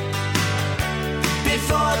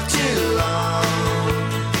 Before too long,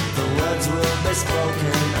 the words will be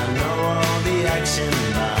spoken, I know all the action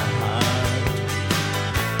by heart.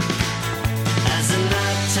 As the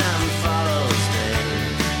night time follows day,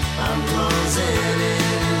 I'm closing in.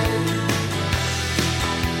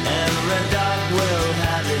 Every dog will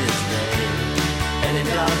have his day, any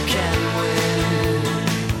dog can win.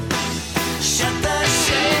 Shut the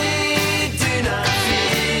shade, do not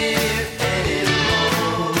fear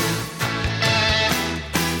anymore.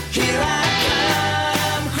 Here I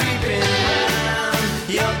come, creeping round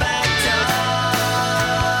your back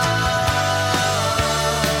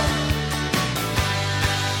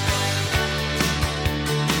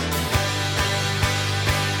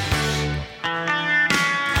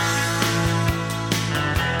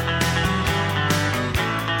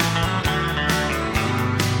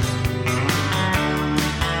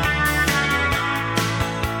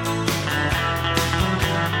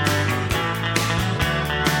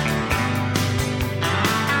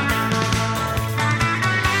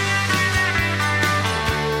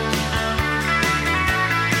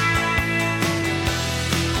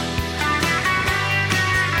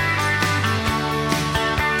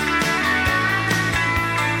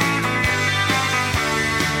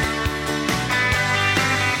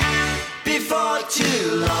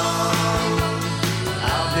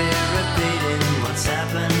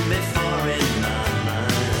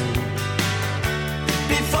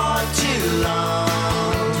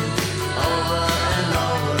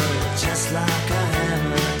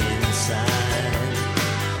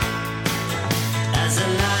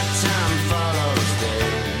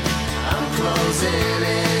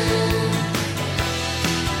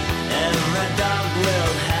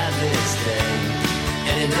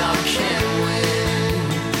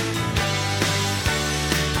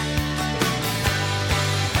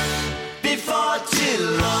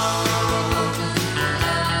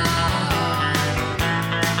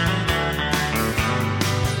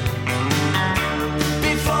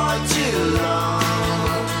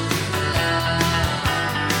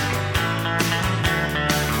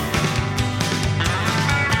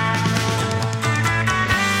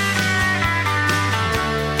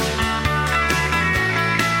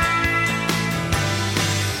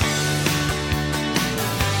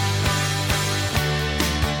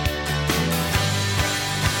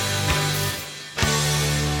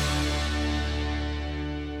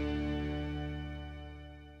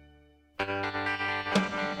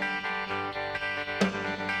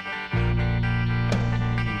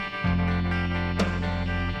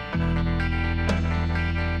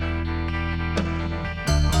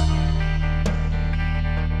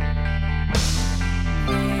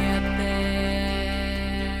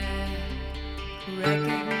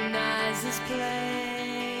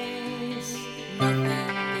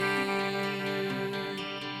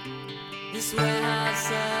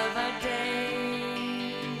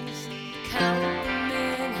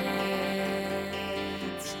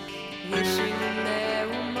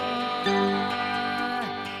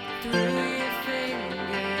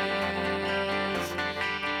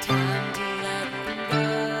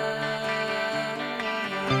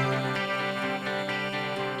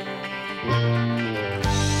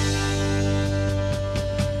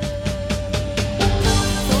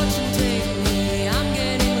Fortune take me, I'm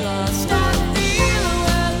getting lost. I feel the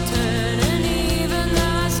world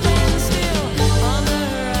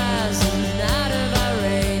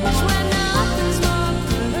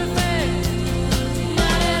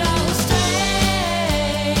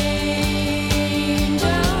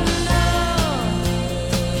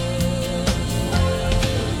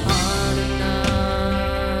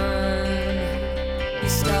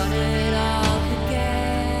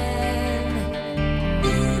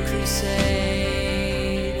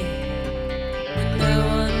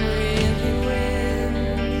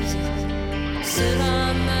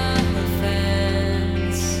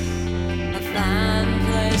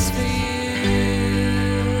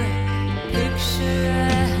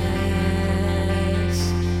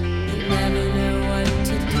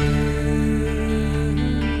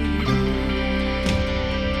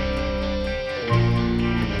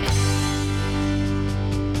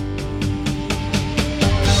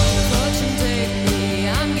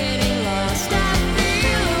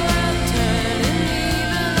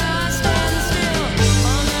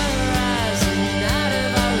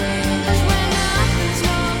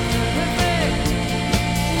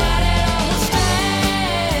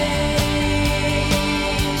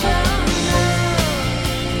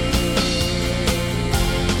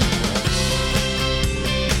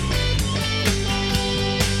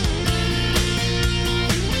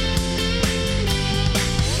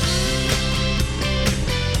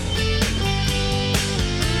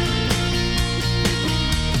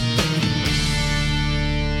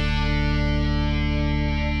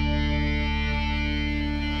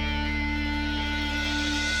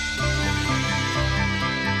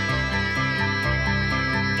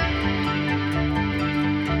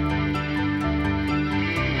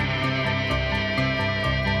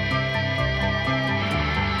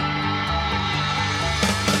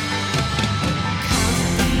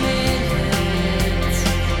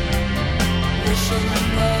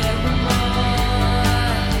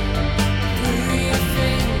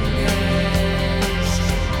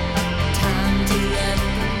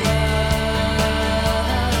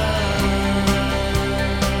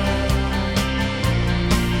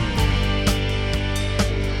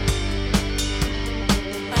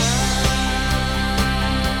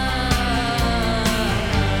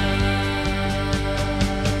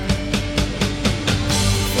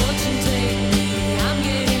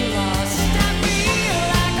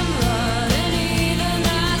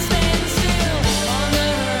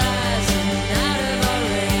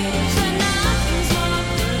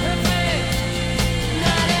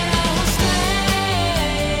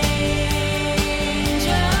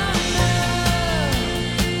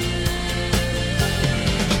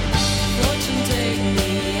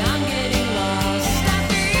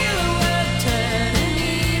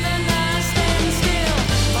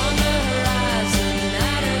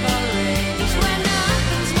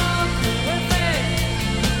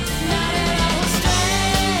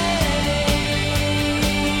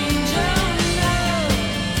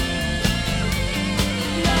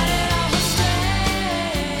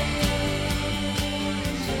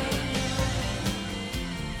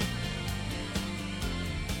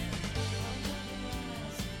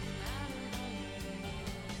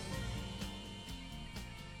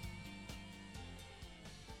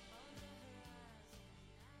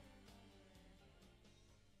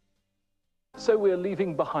So we're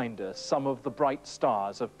leaving behind us some of the bright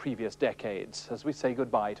stars of previous decades as we say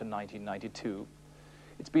goodbye to 1992.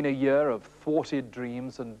 It's been a year of thwarted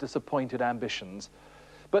dreams and disappointed ambitions,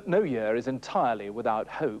 but no year is entirely without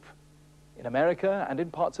hope. In America and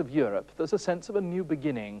in parts of Europe, there's a sense of a new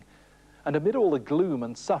beginning, and amid all the gloom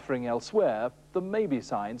and suffering elsewhere, there may be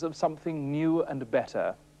signs of something new and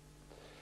better.